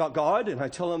tell them about God, and I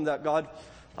tell them that God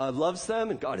loves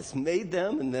them, and God has made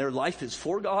them, and their life is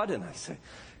for God. And I say,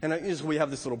 we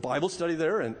have this little Bible study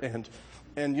there, and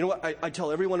you know what? I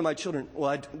tell every one of my children,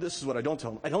 this is what I don't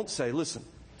tell them. I don't say, listen,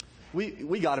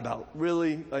 we got about,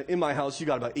 really, in my house, you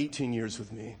got about 18 years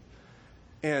with me.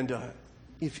 And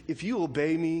if you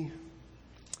obey me,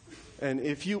 and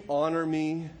if you honor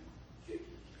me,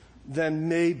 then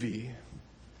maybe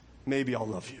I'll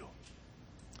love you.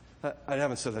 I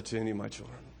haven't said that to any of my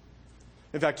children.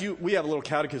 In fact, we have a little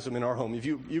catechism in our home. If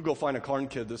you go find a Karn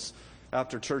kid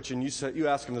after church and you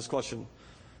ask him this question,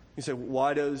 you say,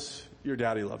 why does your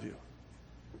daddy love you?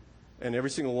 And every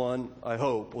single one, I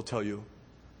hope, will tell you,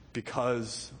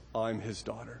 because I'm his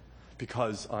daughter,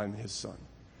 because I'm his son.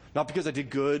 Not because I did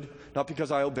good, not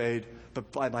because I obeyed, but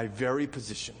by my very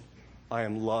position, I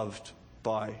am loved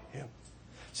by him.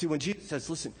 See, when Jesus says,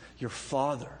 listen, your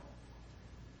Father,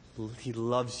 he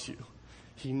loves you.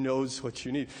 He knows what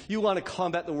you need. You want to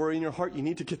combat the worry in your heart, you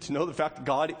need to get to know the fact that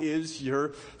God is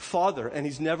your Father, and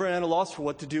he's never at a loss for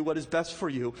what to do, what is best for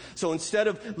you. So instead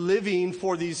of living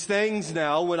for these things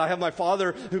now, when I have my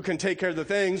Father who can take care of the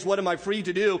things, what am I free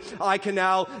to do? I can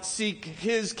now seek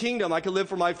his kingdom. I can live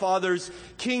for my Father's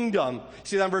kingdom.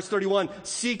 See that in verse 31?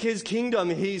 Seek his kingdom,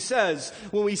 he says.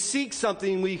 When we seek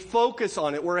something, we focus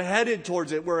on it. We're headed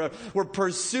towards it. We're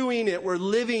pursuing it. We're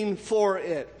living for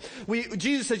it.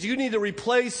 Jesus says you need to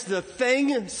replace the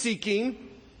thing seeking,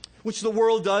 which the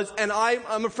world does, and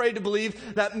I'm afraid to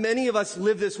believe that many of us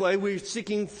live this way. We're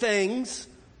seeking things,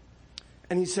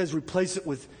 and he says replace it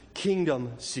with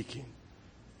kingdom seeking.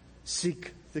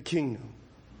 Seek the kingdom,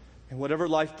 and whatever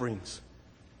life brings,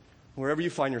 wherever you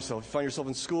find yourself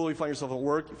in school, you find yourself at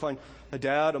work, you find a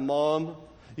dad, a mom,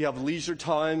 you have leisure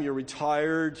time, you're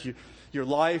retired, your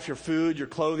life, your food, your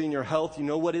clothing, your health, you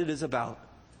know what it is about.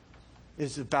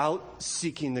 It's about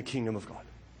seeking the kingdom of God.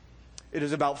 It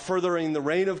is about furthering the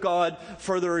reign of God,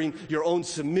 furthering your own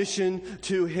submission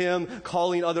to him,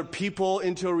 calling other people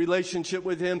into a relationship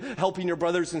with him, helping your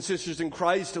brothers and sisters in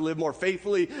Christ to live more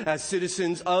faithfully as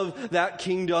citizens of that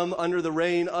kingdom under the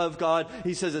reign of God.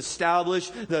 He says establish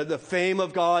the fame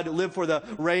of God, live for the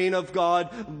reign of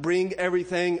God, bring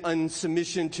everything in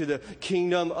submission to the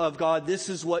kingdom of God. This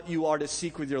is what you are to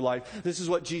seek with your life. This is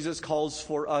what Jesus calls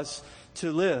for us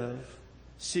to live.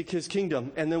 Seek his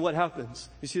kingdom. And then what happens?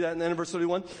 You see that in verse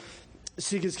 31?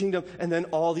 Seek his kingdom, and then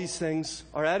all these things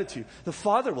are added to you. The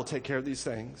Father will take care of these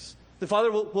things. The Father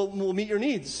will meet your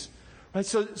needs. Right?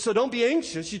 So don't be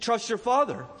anxious. You trust your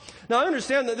Father. Now, I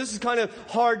understand that this is kind of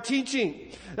hard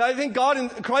teaching. I think God in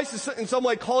Christ is in some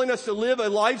way calling us to live a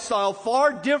lifestyle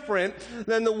far different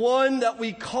than the one that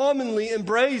we commonly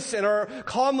embrace and are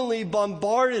commonly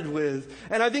bombarded with.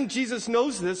 And I think Jesus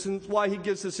knows this, and why he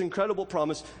gives this incredible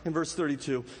promise in verse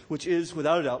 32, which is,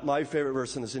 without a doubt, my favorite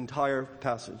verse in this entire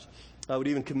passage. I would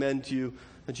even commend to you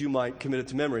that you might commit it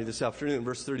to memory this afternoon.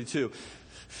 Verse 32.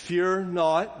 Fear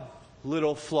not,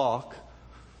 little flock,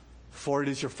 for it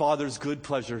is your Father's good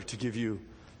pleasure to give you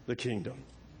the kingdom.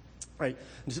 Right.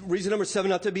 Reason number 7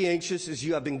 not to be anxious is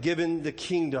you have been given the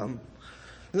kingdom.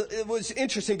 It was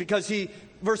interesting because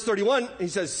verse 31, he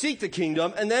says, seek the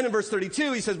kingdom. And then in verse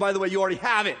 32, he says, by the way, you already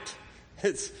have it.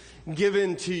 It's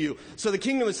given to you. So the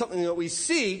kingdom is something that we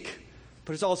seek,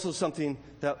 but it's also something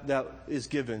that is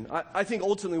given. I think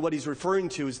ultimately what he's referring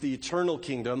to is the eternal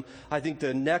kingdom. I think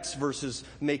the next verses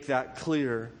make that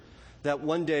clear, that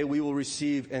one day we will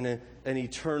receive an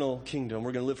eternal kingdom.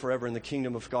 We're going to live forever in the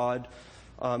kingdom of God.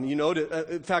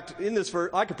 In fact, in this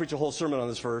verse, I could preach a whole sermon on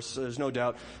this verse, there's no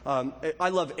doubt. I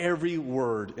love every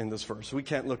word in this verse. We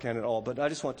can't look at it all, but I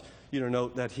just want you to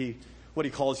note that what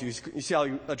he calls you. You see how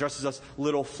he addresses us,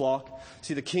 little flock?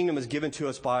 See, the kingdom is given to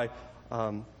us by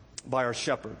our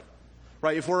shepherd.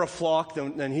 Right? If we're a flock,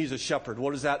 then he's a shepherd.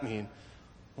 What does that mean?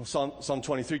 Well, Psalm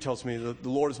 23 tells me that the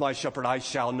Lord is my shepherd, I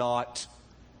shall not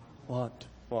want.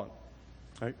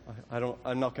 Right?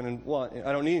 I'm not going to want.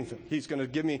 I don't need anything. He's going to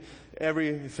give me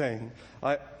everything.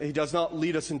 He does not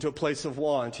lead us into a place of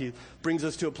want. He brings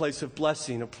us to a place of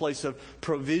blessing, a place of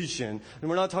provision. And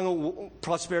we're not talking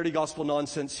prosperity gospel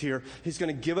nonsense here. He's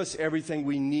going to give us everything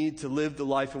we need to live the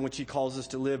life in which He calls us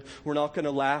to live. We're not going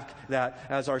to lack that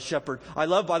as our shepherd. I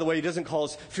love, by the way, He doesn't call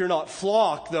us fear not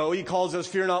flock, though. He calls us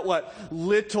fear not what?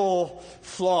 Little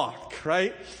flock,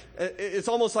 right? It's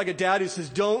almost like a dad who says,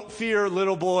 don't fear,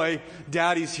 little boy,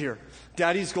 Daddy's here.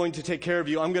 Daddy's going to take care of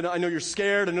you. I know you're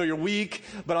scared, I know you're weak,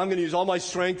 but I'm going to use all my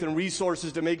strength and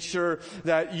resources to make sure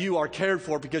that you are cared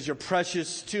for because you're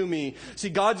precious to me. See,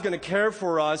 God's going to care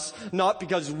for us, not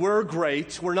because we're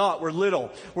great. We're not. We're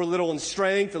little. We're little in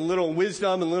strength and little in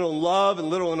wisdom and little in love and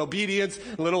little in obedience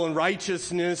and little in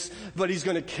righteousness. But He's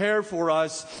going to care for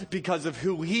us because of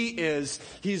who He is.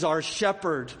 He's our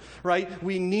shepherd, right?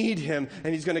 We need Him,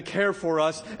 and He's going to care for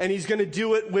us, and He's going to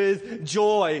do it with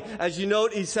joy. As you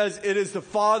note, He says it is the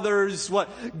Father's what?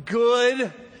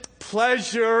 Good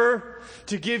pleasure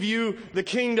to give you the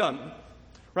kingdom.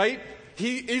 Right?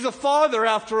 He's a father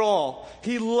after all.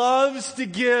 He loves to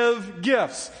give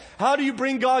gifts. How do you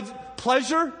bring God's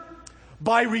pleasure?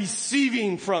 By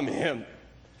receiving from Him.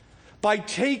 By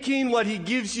taking what He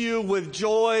gives you with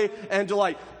joy and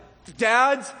delight.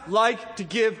 Dads like to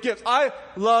give gifts. I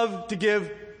love to give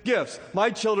gifts. My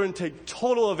children take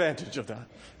total advantage of that.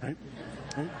 Right?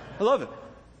 I love it.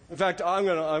 In fact,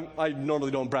 I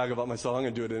normally don't brag about myself. I'm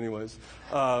going to do it anyways.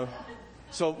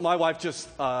 So my wife just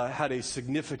had a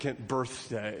significant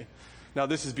birthday. Now,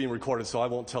 this is being recorded, so I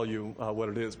won't tell you what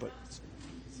it is, but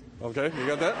okay, you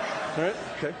got that? All right,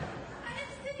 okay.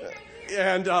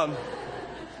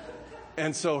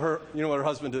 And so you know what her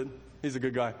husband did? He's a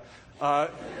good guy.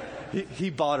 He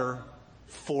bought her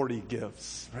 40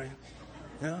 gifts, right?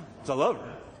 Yeah, so I love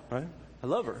her, right? I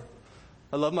love her.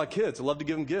 I love my kids. I love to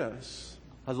give them gifts.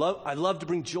 I love to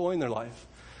bring joy in their life.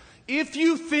 If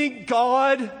you think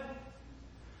God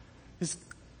is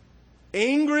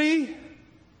angry,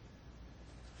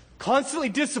 constantly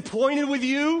disappointed with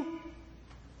you,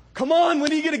 come on,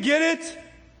 when are you going to get it?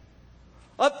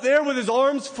 Up there with His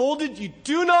arms folded, you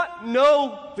do not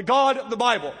know the God of the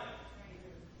Bible.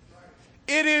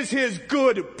 It is His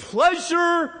good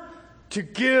pleasure to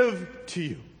give to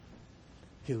you.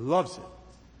 He loves it.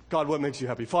 God, what makes you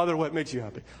happy? Father, what makes you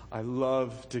happy? I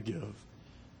love to give.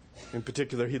 In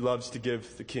particular, He loves to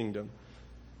give the kingdom.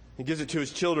 He gives it to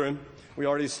His children. We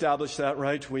already established that,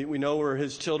 right? We know we're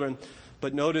His children.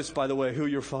 But notice, by the way, who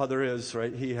your Father is,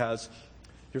 right?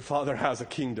 Your Father has a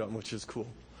kingdom, which is cool.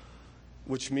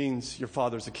 Which means your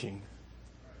Father's a king.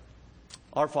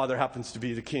 Our Father happens to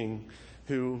be the King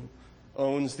who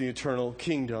owns the eternal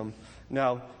kingdom.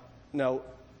 Now,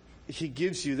 He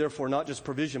gives you, therefore, not just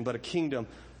provision, but a kingdom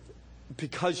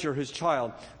because you're His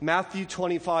child. Matthew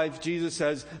 25, Jesus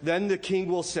says, then the King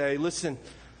will say, listen,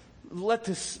 let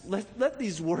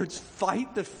these words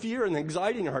fight the fear and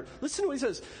anxiety in your heart. Listen to what He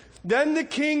says. Then the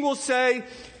King will say,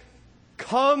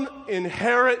 come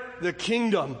inherit the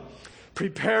kingdom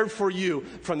prepared for you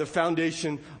from the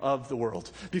foundation of the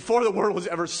world. Before the world was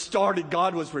ever started,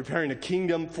 God was preparing a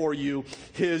kingdom for you,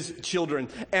 His children.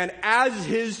 And as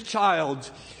His child,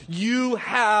 you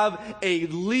have a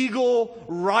legal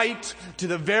right to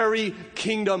the very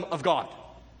kingdom of God.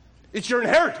 It's your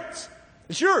inheritance.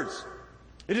 It's yours.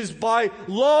 It is by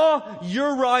law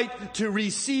your right to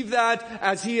receive that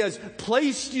as He has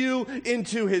placed you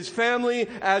into His family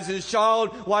as His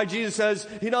child. Why Jesus says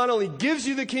He not only gives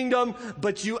you the kingdom,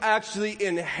 but you actually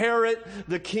inherit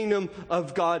the kingdom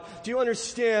of God. Do you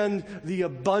understand the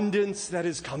abundance that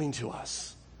is coming to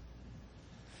us?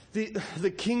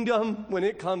 The kingdom, when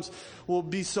it comes, will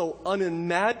be so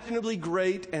unimaginably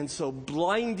great and so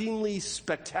blindingly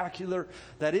spectacular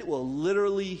that it will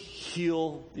literally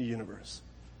heal the universe.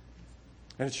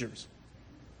 And it's yours.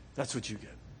 That's what you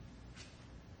get.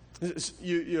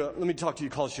 Let me talk to you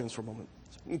college students for a moment,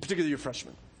 in particular your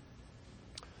freshmen.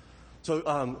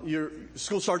 So your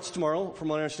school starts tomorrow, from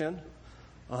what I understand.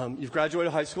 You've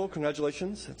graduated high school.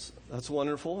 Congratulations. That's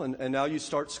wonderful. And now you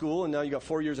start school, and now you got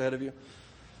 4 years ahead of you.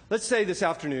 Let's say this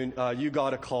afternoon you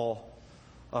got a call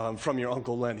from your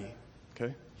Uncle Lenny.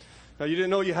 Okay? Now, you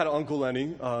didn't know you had an Uncle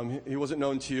Lenny. He wasn't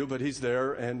known to you, but he's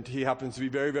there, and he happens to be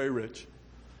very, very rich.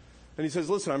 And he says,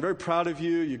 listen, I'm very proud of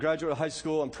you. You graduated high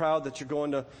school. I'm proud that you're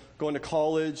going to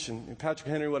college. And Patrick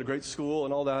Henry, what a great school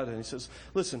and all that. And he says,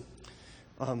 listen,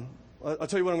 I'll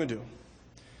tell you what I'm going to do.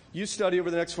 You study over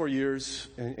the next 4 years,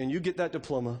 and you get that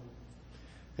diploma.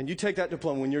 And you take that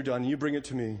diploma when you're done, and you bring it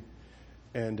to me.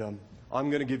 And I'm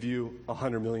going to give you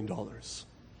 $100 million.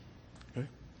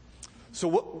 So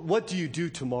what do you do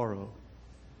tomorrow?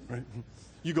 Right?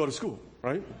 You go to school,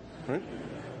 right? Right?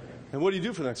 And what do you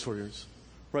do for the next 4 years?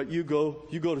 Right? You go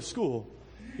to school.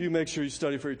 You make sure you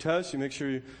study for your tests. You make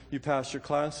sure you pass your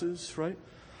classes, right?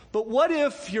 But what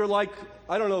if you're like,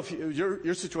 I don't know if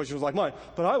your situation was like mine,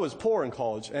 but I was poor in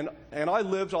college, and I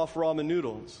lived off ramen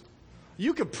noodles.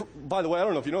 You could, by the way, I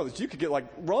don't know if you know this, you could get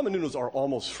ramen noodles are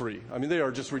almost free. I mean, they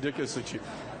are just ridiculously cheap.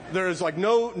 There is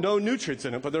no nutrients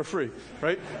in it, but they're free,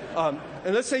 right? And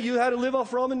let's say you had to live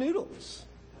off ramen noodles.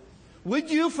 Would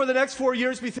you, for the next 4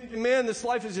 years, be thinking, man, this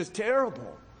life is just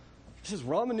terrible? It's just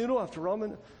ramen noodle after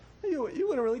ramen. You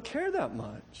wouldn't really care that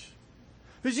much.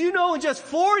 Because you know in just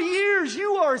 4 years,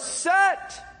 you are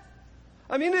set.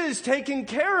 I mean, it is taken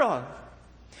care of.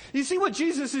 You see what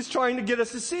Jesus is trying to get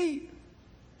us to see?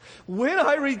 When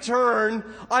I return,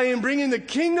 I am bringing the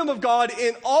kingdom of God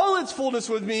in all its fullness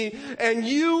with me, and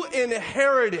you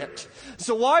inherit it.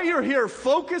 So while you're here,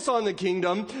 focus on the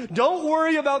kingdom. Don't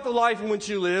worry about the life in which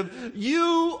you live.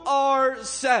 You are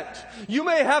set. You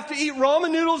may have to eat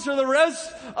ramen noodles for the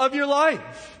rest of your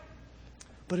life.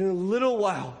 But in a little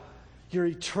while, your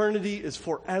eternity is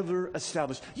forever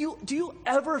established. Do you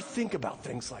ever think about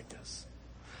things like this?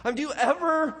 I mean, do you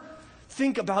ever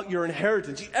think about your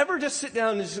inheritance? You ever just sit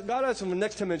down and say, God, in the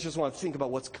next 10 minutes, just want to think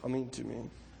about what's coming to me?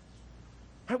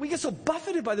 Right? We get so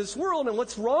buffeted by this world and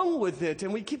what's wrong with it,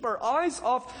 and we keep our eyes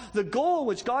off the goal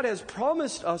which God has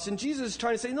promised us. And Jesus is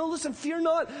trying to say, no, listen, fear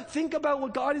not. Think about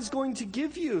what God is going to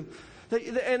give you.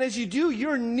 And as you do,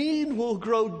 your need will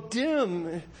grow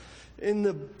dim in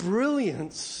the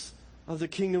brilliance of the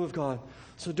kingdom of God.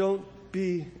 So don't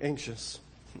be anxious.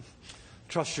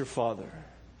 Trust your Father.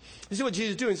 You see what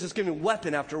Jesus is doing? He's just giving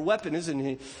weapon after weapon, isn't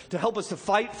he? To help us to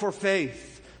fight for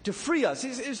faith, to free us.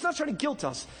 He's not trying to guilt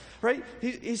us, right?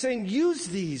 He's saying use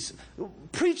these.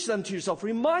 Preach them to yourself.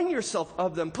 Remind yourself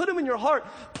of them. Put them in your heart.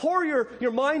 Pour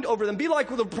your mind over them. Be like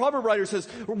what the proverb writer says.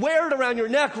 Wear it around your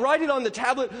neck. Write it on the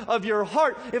tablet of your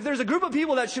heart. If there's a group of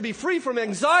people that should be free from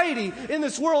anxiety in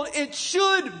this world, it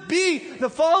should be the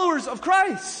followers of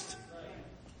Christ.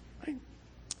 Right?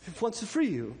 He wants to free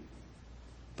you,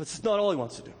 but it's not all he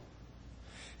wants to do.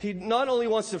 He not only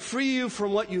wants to free you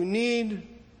from what you need,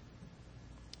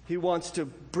 he wants to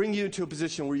bring you to a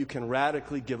position where you can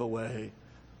radically give away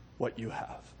what you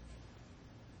have.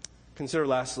 Consider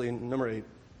lastly, number 8,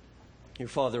 your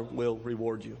Father will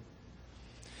reward you.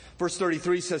 Verse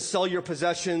 33 says, sell your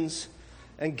possessions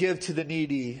and give to the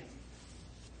needy.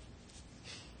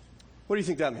 What do you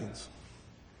think that means?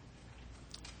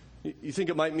 You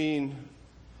think it might mean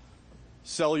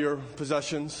sell your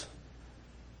possessions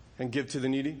and give to the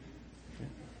needy?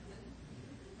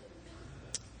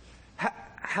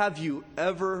 Have you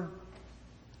ever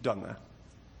done that?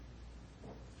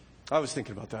 I was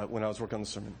thinking about that when I was working on the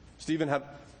sermon. Stephen,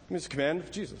 it's a command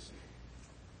of Jesus.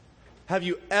 Have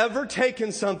you ever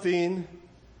taken something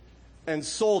and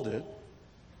sold it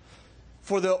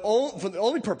for the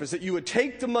only purpose that you would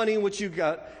take the money which you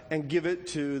got and give it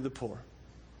to the poor?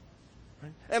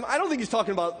 Right? And I don't think he's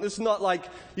talking about, this is not like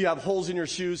you have holes in your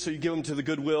shoes so you give them to the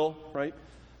Goodwill, right?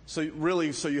 So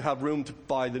you have room to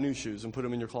buy the new shoes and put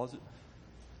them in your closet.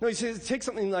 No, he says take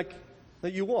something like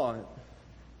that you want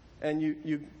and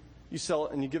you sell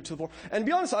it and you give it to the poor. And to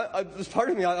be honest, as part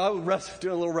of me, I was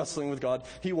doing a little wrestling with God.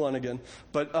 He won again.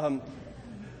 But,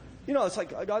 it's like,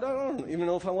 God, I don't even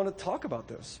know if I want to talk about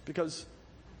this. Because,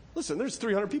 listen, there's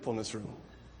 300 people in this room.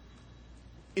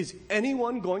 Is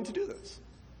anyone going to do this?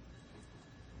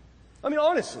 I mean,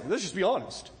 honestly, let's just be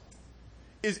honest.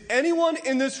 Is anyone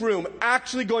in this room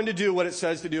actually going to do what it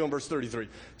says to do in verse 33?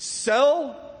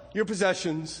 Sell your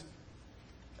possessions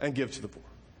and give to the poor.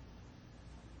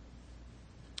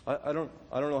 I don't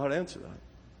know how to answer that.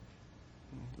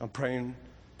 I'm praying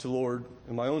to the Lord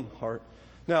in my own heart.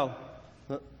 Now,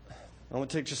 I want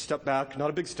to take just a step back, not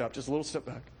a big step, just a little step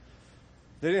back.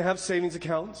 They didn't have savings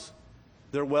accounts.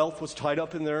 Their wealth was tied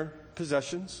up in their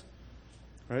possessions,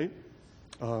 right?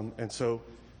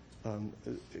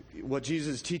 What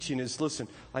Jesus is teaching is, listen,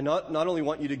 I not only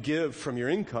want you to give from your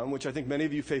income, which I think many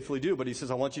of you faithfully do, but he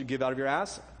says, I want you to give out of your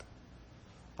asset.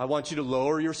 I want you to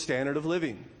lower your standard of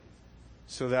living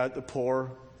so that the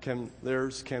poor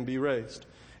theirs can be raised.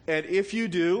 And if you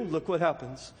do, look what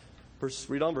happens.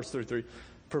 Read on verse 33.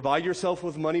 Provide yourself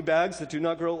with money bags that do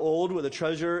not grow old, with a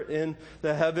treasure in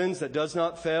the heavens that does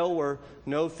not fail, where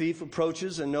no thief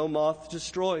approaches and no moth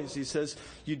destroys. He says,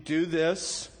 you do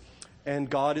this, and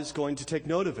God is going to take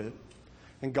note of it.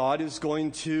 And God is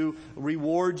going to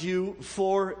reward you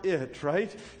for it,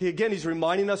 right? He's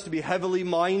reminding us to be heavily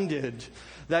minded.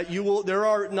 That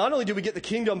not only do we get the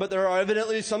kingdom, but there are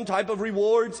evidently some type of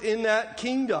rewards in that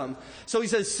kingdom. So he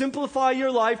says, simplify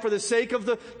your life for the sake of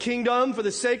the kingdom, for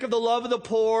the sake of the love of the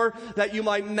poor, that you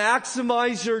might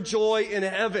maximize your joy in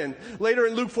heaven. Later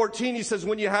in Luke 14, he says,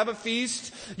 when you have a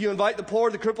feast, you invite the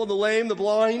poor, the crippled, the lame, the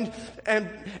blind,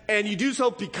 and you do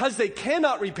so because they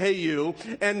cannot repay you.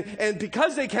 And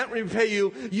because they can't repay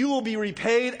you, you will be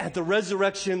repaid at the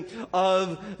resurrection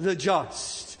of the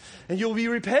just. And you'll be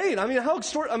repaid. He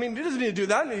doesn't need to do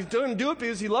that. And he's doesn't do it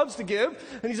because he loves to give.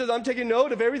 And he says, I'm taking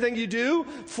note of everything you do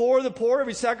for the poor,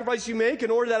 every sacrifice you make,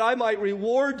 in order that I might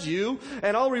reward you.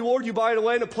 And I'll reward you, by the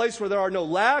way, in a place where there are no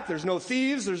lack, there's no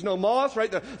thieves, there's no moth,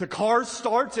 right? The car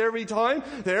starts every time.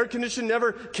 The air condition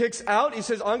never kicks out. He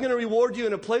says, I'm going to reward you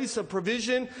in a place of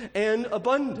provision and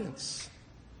abundance.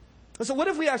 And so what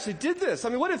if we actually did this?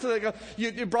 What if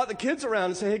you brought the kids around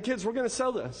and say, hey, kids, we're going to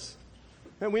sell this.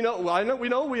 And we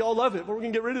know we all love it, but we're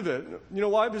going to get rid of it. You know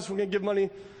why? Because we're going to give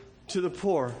money to the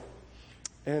poor.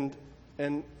 And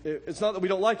it's not that we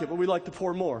don't like it, but we like the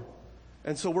poor more.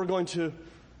 And so we're going to,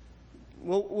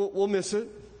 we'll miss it.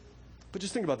 But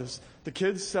just think about this. The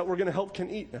kids that we're going to help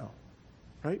can eat now,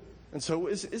 right? And so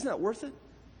isn't that worth it?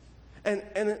 And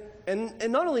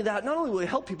not only that, not only will we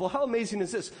help people, how amazing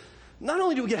is this? Not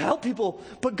only do we get to help people,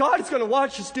 but God is going to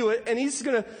watch us do it, and He's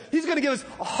going to give us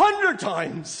 100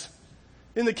 times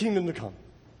in the kingdom to come.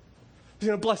 He's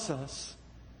going to bless us.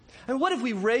 And what if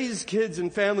we raise kids and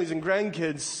families and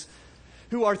grandkids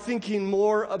who are thinking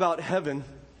more about heaven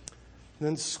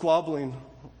than squabbling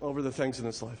over the things in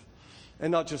this life? And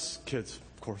not just kids,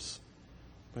 of course,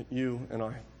 but you and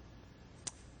I.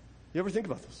 You ever think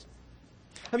about this?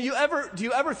 Do you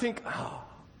ever think,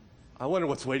 I wonder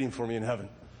what's waiting for me in heaven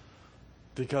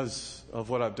because of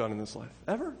what I've done in this life?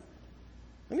 Ever?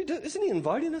 Isn't He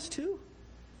inviting us to?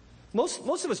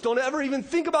 Most of us don't ever even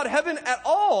think about heaven at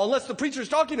all unless the preacher's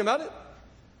talking about it.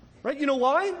 Right? You know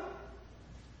why?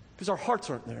 Because our hearts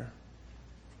aren't there.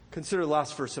 Consider the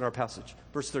last verse in our passage,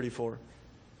 verse 34.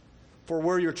 For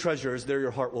where your treasure is, there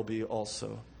your heart will be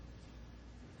also.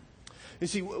 You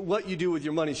see, what you do with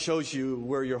your money shows you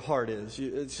where your heart is.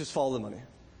 It's just follow the money.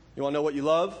 You want to know what you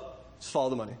love? Just follow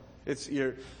the money. It's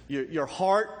your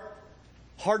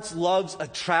heart's loves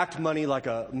attract money like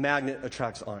a magnet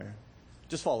attracts iron.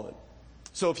 Just follow it.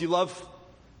 So if you love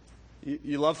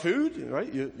food,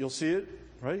 right? You'll see it,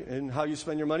 right? In how you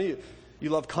spend your money. You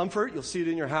love comfort, you'll see it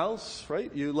in your house,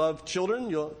 right? You love children,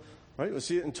 you'll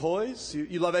see it in toys.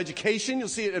 You love education, you'll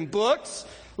see it in books.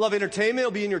 Love entertainment,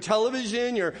 it'll be in your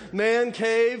television, your man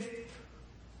cave.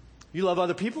 You love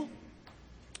other people,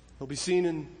 it'll be seen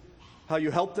in how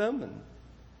you help them and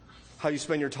how you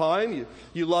spend your time.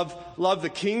 You love the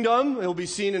kingdom. It will be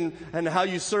seen in how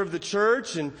you serve the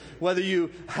church and whether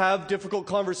you have difficult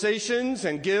conversations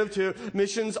and give to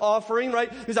missions offering,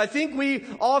 right? Because I think we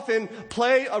often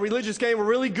play a religious game. We're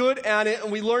really good at it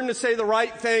and we learn to say the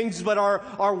right things, but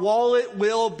our wallet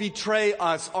will betray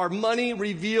us. Our money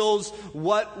reveals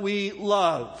what we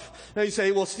love. Now you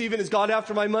say, well, Stephen, is God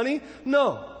after my money?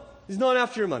 No, He's not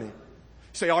after your money. You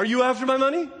say, are you after my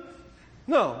money?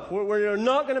 No, we're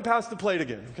not going to pass the plate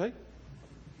again, okay?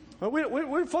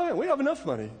 We're fine. We have enough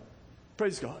money.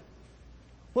 Praise God.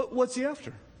 What's He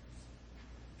after?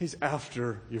 He's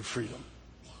after your freedom.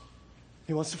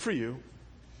 He wants to free you.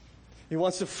 He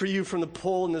wants to free you from the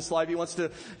pull in this life. He wants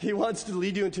to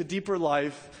lead you into a deeper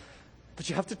life. But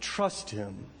you have to trust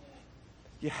Him.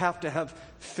 You have to have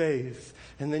faith.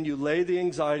 And then you lay the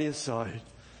anxiety aside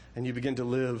and you begin to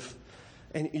live.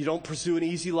 And you don't pursue an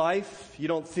easy life. You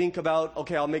don't think about,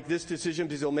 okay, I'll make this decision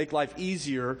because it'll make life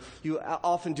easier. You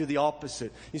often do the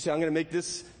opposite. You say, I'm going to make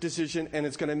this decision and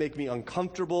it's going to make me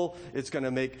uncomfortable. It's going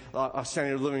to make a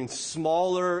standard of living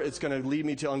smaller. It's going to lead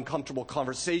me to uncomfortable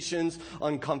conversations,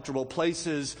 uncomfortable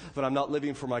places. But I'm not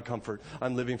living for my comfort.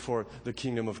 I'm living for the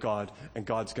kingdom of God. And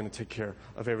God's going to take care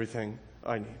of everything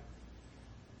I need.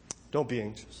 Don't be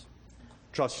anxious.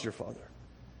 Trust your Father.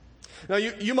 Now,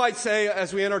 you might say,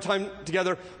 as we end our time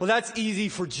together, well, that's easy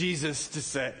for Jesus to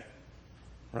say,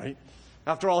 right?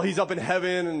 After all, He's up in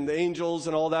heaven and the angels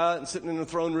and all that and sitting in the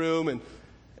throne room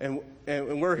and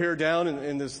we're here down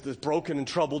in this broken and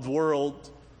troubled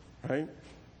world, right?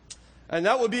 And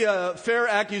that would be a fair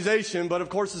accusation, but of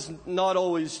course it's not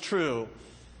always true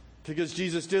because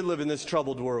Jesus did live in this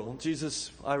troubled world. Jesus,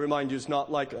 I remind you, is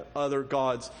not like other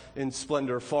gods in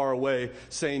splendor far away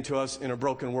saying to us in a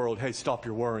broken world, hey, stop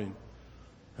your worrying.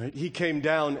 Right? He came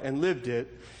down and lived it.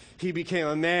 He became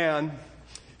a man.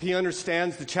 He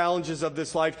understands the challenges of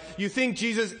this life. You think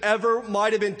Jesus ever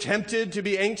might have been tempted to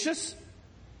be anxious?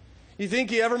 You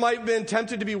think he ever might have been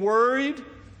tempted to be worried?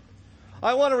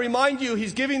 I want to remind you,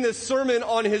 he's giving this sermon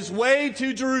on his way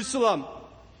to Jerusalem.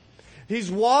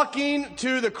 He's walking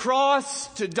to the cross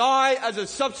to die as a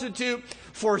substitute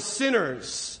for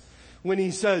sinners. When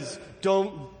he says,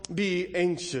 don't be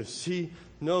anxious. He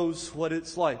knows what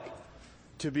it's like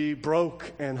to be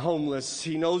broke and homeless.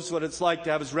 He knows what it's like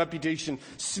to have his reputation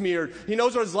smeared. He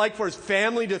knows what it's like for his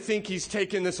family to think he's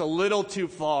taken this a little too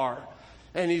far.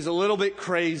 And he's a little bit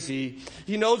crazy.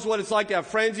 He knows what it's like to have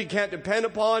friends he can't depend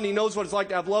upon. He knows what it's like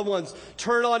to have loved ones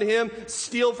turn on him,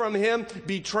 steal from him,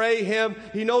 betray him.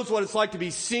 He knows what it's like to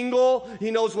be single.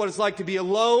 He knows what it's like to be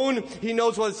alone. He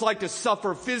knows what it's like to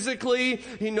suffer physically.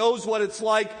 He knows what it's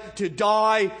like to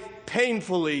die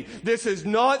painfully. This is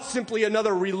not simply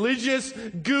another religious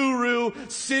guru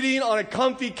sitting on a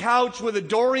comfy couch with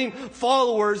adoring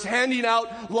followers handing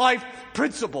out life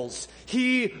principles.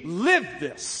 He lived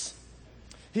this.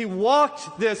 He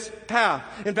walked this path.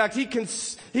 In fact,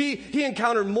 he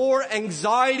encountered more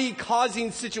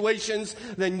anxiety-causing situations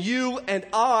than you and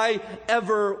I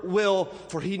ever will,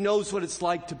 for he knows what it's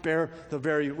like to bear the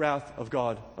very wrath of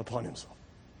God upon himself.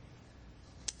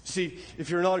 See, if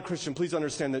you're not a Christian, please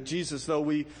understand that Jesus, though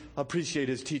we appreciate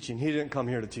his teaching, he didn't come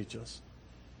here to teach us.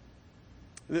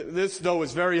 This, though,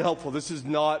 is very helpful. This is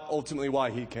not ultimately why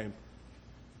he came.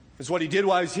 It's what he did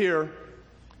while he was here,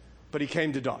 but he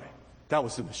came to die. That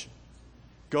was the mission.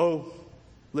 Go,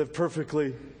 live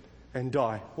perfectly, and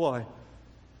die. Why?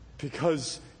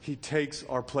 Because he takes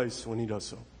our place when he does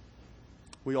so.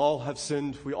 We all have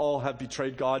sinned. We all have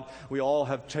betrayed God. We all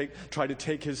have tried to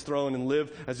take his throne and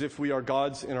live as if we are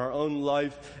gods in our own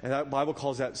life. And that Bible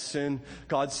calls that sin.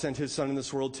 God sent his son in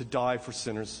this world to die for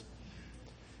sinners.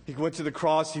 He went to the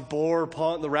cross. He bore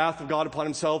upon the wrath of God upon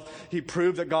himself. He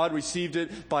proved that God received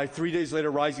it by 3 days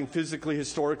later rising physically,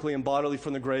 historically, and bodily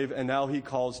from the grave. And now he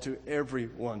calls to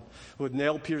everyone with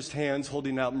nail-pierced hands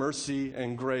holding out mercy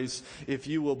and grace. If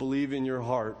you will believe in your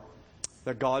heart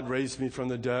that God raised me from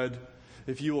the dead,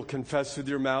 if you will confess with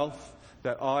your mouth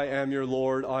that I am your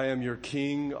Lord, I am your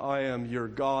King, I am your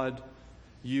God,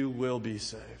 you will be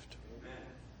saved. Amen.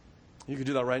 You can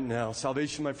do that right now.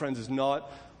 Salvation, my friends, is not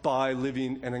by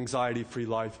living an anxiety-free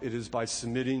life. It is by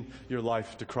submitting your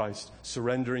life to Christ,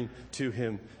 surrendering to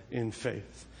him in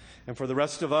faith. And for the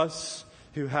rest of us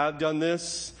who have done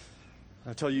this,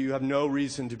 I tell you, you have no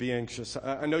reason to be anxious.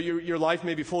 I know your life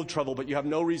may be full of trouble, but you have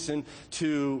no reason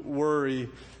to worry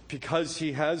because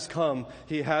he has come,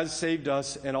 he has saved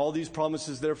us, and all these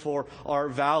promises, therefore, are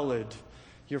valid.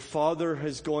 Your Father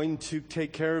is going to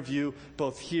take care of you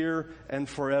both here and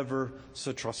forever,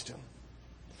 so trust him.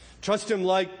 Trust him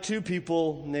like two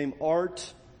people named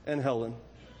Art and Helen.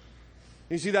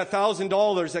 You see, that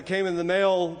 $1,000 that came in the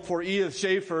mail for Edith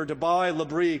Schaefer to buy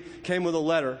Labrie came with a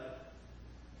letter.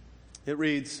 It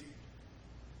reads,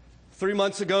 3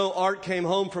 months ago, Art came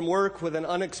home from work with an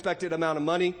unexpected amount of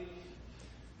money.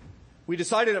 We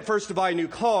decided at first to buy a new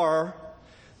car,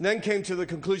 then came to the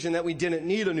conclusion that we didn't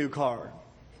need a new car.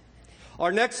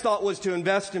 Our next thought was to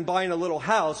invest in buying a little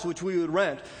house, which we would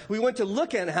rent. We went to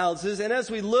look at houses, and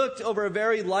as we looked over a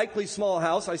very likely small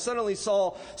house, I suddenly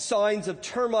saw signs of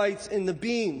termites in the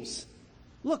beams.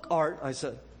 Look, Art, I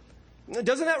said.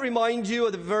 Doesn't that remind you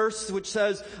of the verse which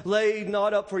says, lay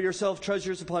not up for yourself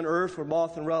treasures upon earth where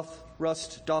moth and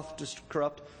rust doth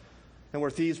corrupt, and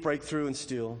where thieves break through and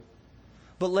steal?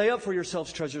 But lay up for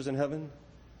yourselves treasures in heaven.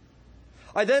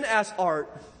 I then asked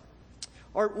Art,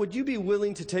 would you be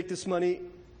willing to take this money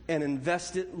and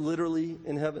invest it literally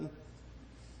in heaven?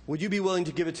 Would you be willing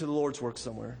to give it to the Lord's work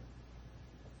somewhere?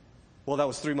 Well, that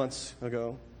was 3 months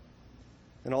ago.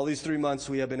 And all these 3 months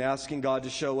we have been asking God to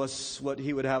show us what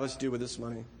he would have us do with this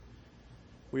money.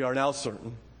 We are now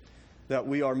certain that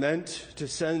we are meant to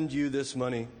send you this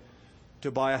money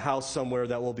to buy a house somewhere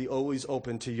that will be always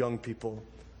open to young people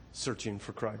searching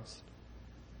for Christ.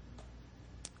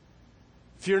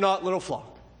 Fear not, little flock,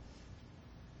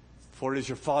 for it is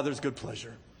your Father's good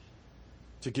pleasure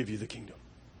to give you the kingdom.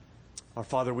 Our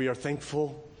Father, we are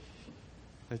thankful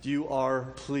that you are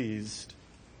pleased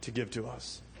to give to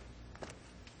us.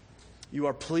 You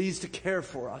are pleased to care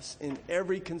for us in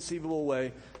every conceivable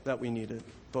way that we need it,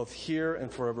 both here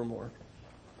and forevermore.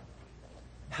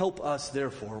 Help us,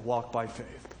 therefore, walk by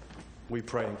faith. We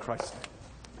pray in Christ's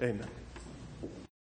name. Amen.